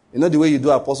 you know the way you do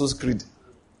Apostles' Creed.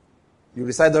 You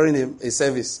recite during a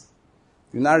service.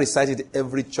 You now recite it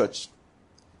every church.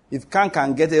 If Khan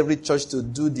can get every church to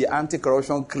do the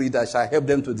anti-corruption creed that shall help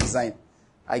them to design,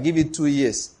 I give it 2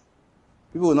 years.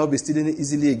 People will not be stealing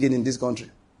easily again in this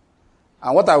country.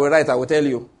 And what I will write, I will tell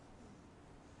you.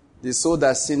 The soul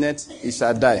that sinneth, it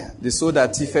shall die. The soul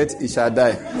that thiefeth, it shall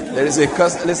die. There is a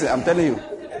curse. Listen, I'm telling you.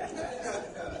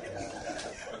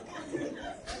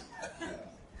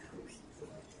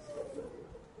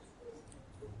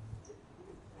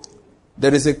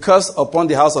 There is a curse upon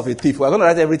the house of a thief. We're going to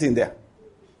write everything there.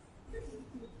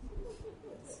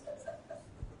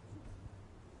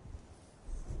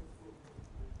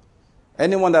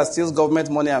 Anyone that steals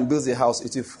government money and builds a house,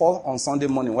 it will fall on Sunday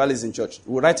morning while he's in church.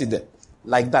 We'll write it there.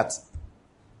 Like that.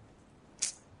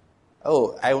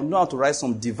 Oh, I know how to write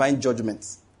some divine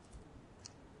judgments.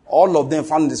 All of them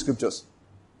found in the scriptures.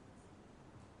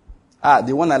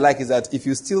 The one I like is that if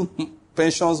you steal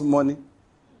pensions money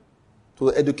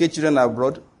to educate children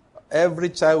abroad, every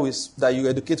child that you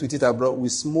educate with it abroad will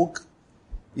smoke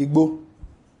Igbo,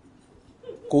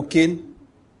 cocaine,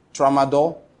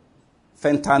 tramadol,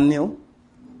 fentanyl.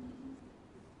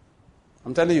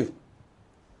 I'm telling you.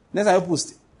 Next time people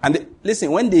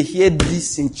listen, when they hear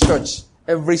this in church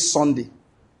every Sunday,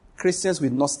 Christians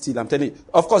will not steal. I'm telling you.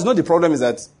 Of course, the problem is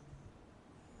that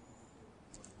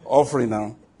offering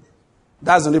now.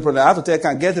 That's the only problem. I have to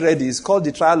tell you, get ready. It's called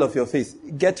the trial of your faith.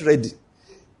 Get ready.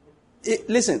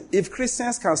 Listen, if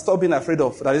Christians can stop being afraid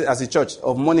of, that is, as a church,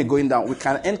 of money going down, we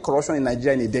can end corruption in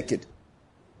Nigeria in a decade.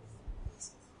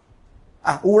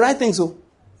 We'll write things so.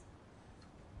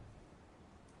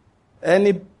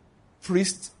 Any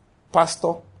priest,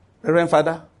 pastor, reverend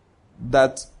father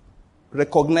that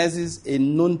recognizes a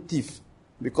known thief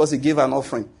because he gave an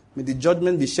offering, may the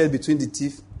judgment be shared between the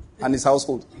thief and his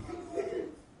household.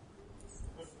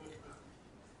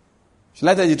 Should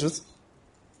I tell you the truth?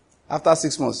 After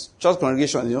 6 months, church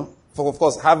congregation, of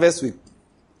course, harvest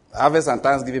and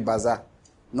Thanksgiving bazaar,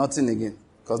 nothing again,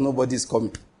 because nobody is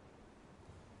coming.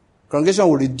 Congregation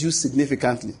will reduce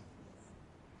significantly,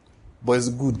 but it's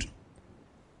good.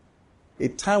 A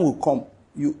time will come,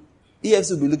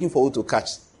 EFC will be looking for who to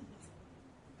catch.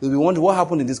 They'll be wondering what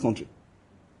happened in this country.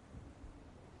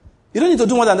 You don't need to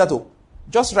do more than that, though.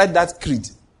 Just write that creed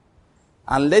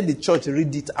and let the church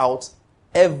read it out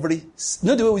the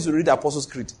way we used to read the Apostles'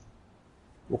 Creed?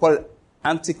 We call it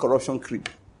anti-corruption creed.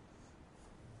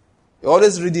 You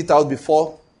always read it out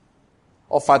before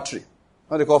offertory.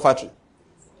 What do they call offertory?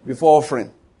 Before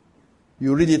offering.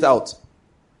 You read it out.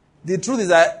 The truth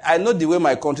is I know the way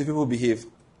my country people behave.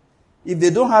 If they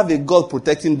don't have a God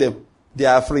protecting them, they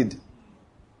are afraid.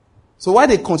 So why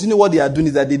they continue what they are doing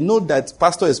is that they know that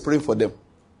pastor is praying for them.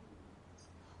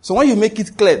 So when you make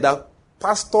it clear that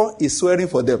pastor is swearing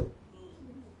for them,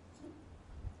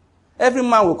 every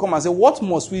man will come and say, what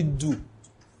must we do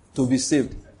to be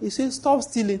saved? He says, stop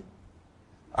stealing.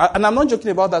 And I'm not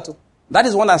joking about that. That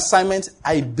is one assignment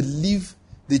I believe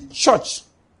the church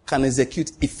can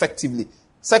execute effectively.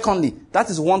 Secondly, that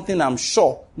is one thing I'm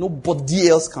sure nobody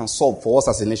else can solve for us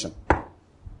as a nation.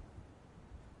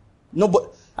 Nobody.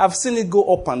 I've seen it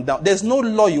go up and down. There's no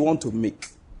law you want to make.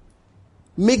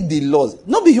 Make the laws.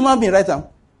 Not be human being right now.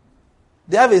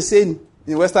 They have a saying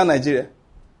in Western Nigeria.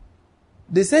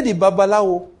 They say the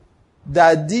Babalawo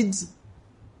that did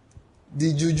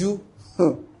the juju,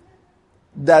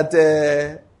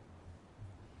 that,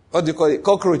 what do you call it,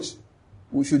 cockroach,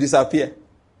 we should disappear.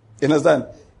 You understand?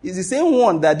 It's the same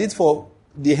one that did for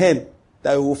the hen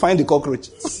that we will find the cockroach.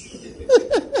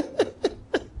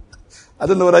 I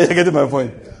don't know whether you're getting my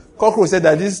point. Cockroach said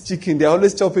that this chicken, they're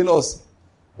always chopping us.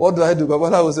 What do I do?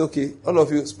 Babalawo will say, okay, all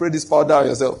of you, spray this powder on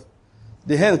yourself.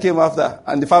 The hen came after,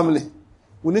 and the family.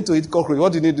 We need to eat cockroach.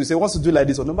 What do you need to say? Wants to do like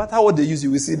this, or no matter what they use,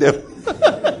 you will see them.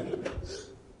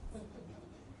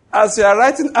 As you are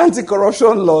writing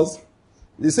anti-corruption laws,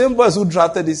 the same boys who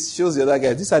drafted this shows the other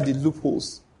guy. These are the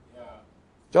loopholes. Yeah.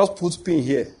 Just put pin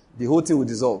here. The whole thing will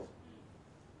dissolve.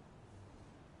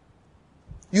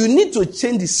 You need to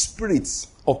change the spirits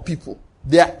of people.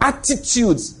 Their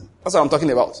attitudes. That's what I'm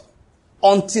talking about.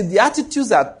 Until the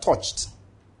attitudes are touched,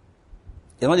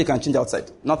 you can change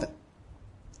outside. Nothing.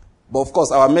 But of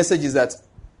course, our message is that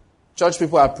church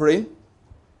people are praying.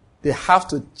 They have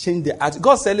to change their attitude.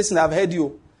 God said, listen, I've heard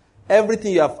you.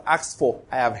 Everything you have asked for,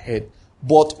 I have heard.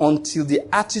 But until the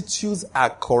attitudes are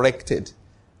corrected,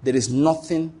 there is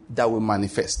nothing that will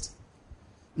manifest.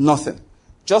 Nothing.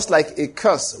 Just like a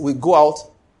curse will go out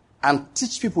and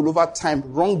teach people over time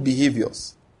wrong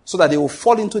behaviors so that they will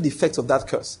fall into the effects of that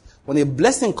curse. When a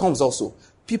blessing comes also,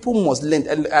 people must learn.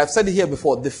 And I've said it here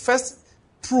before. The first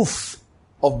proof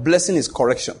of blessing is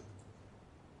correction.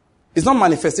 It's not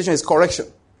manifestation, it's correction.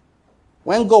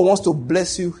 When God wants to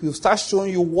bless you, He'll start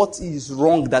showing you what is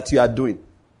wrong that you are doing.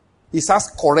 He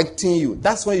starts correcting you.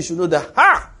 That's when you should know that,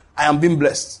 I am being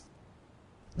blessed.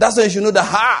 That's when you should know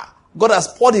that, God has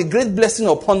poured a great blessing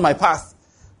upon my path.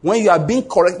 When you are being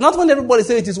correct, not when everybody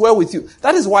says it is well with you.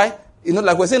 That is why,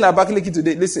 like we're saying in Abakaliki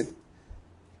today, listen,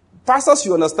 pastors,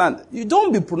 you understand, you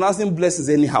don't be pronouncing blessings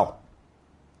anyhow.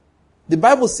 The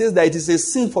Bible says that it is a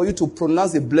sin for you to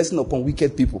pronounce a blessing upon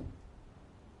wicked people.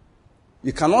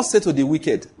 You cannot say to the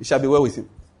wicked, it shall be well with him.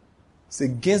 It's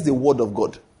against the word of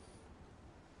God.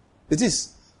 It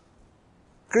is.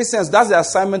 Christians, that's the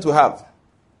assignment we have.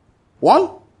 1,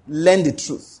 learn the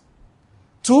truth.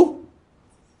 2,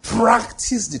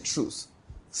 practice the truth.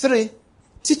 3,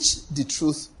 teach the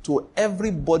truth to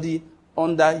everybody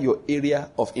under your area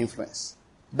of influence.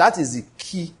 That is the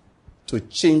key to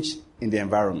change in the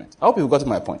environment. I hope you've got to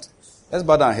my point. Let's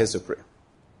bow down our heads to pray.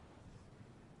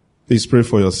 Please pray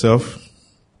for yourself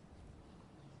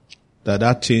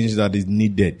that change that is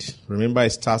needed. Remember,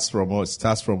 it starts from us. It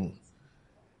starts from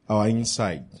our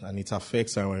inside, and it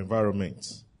affects our environment.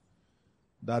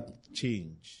 That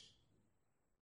change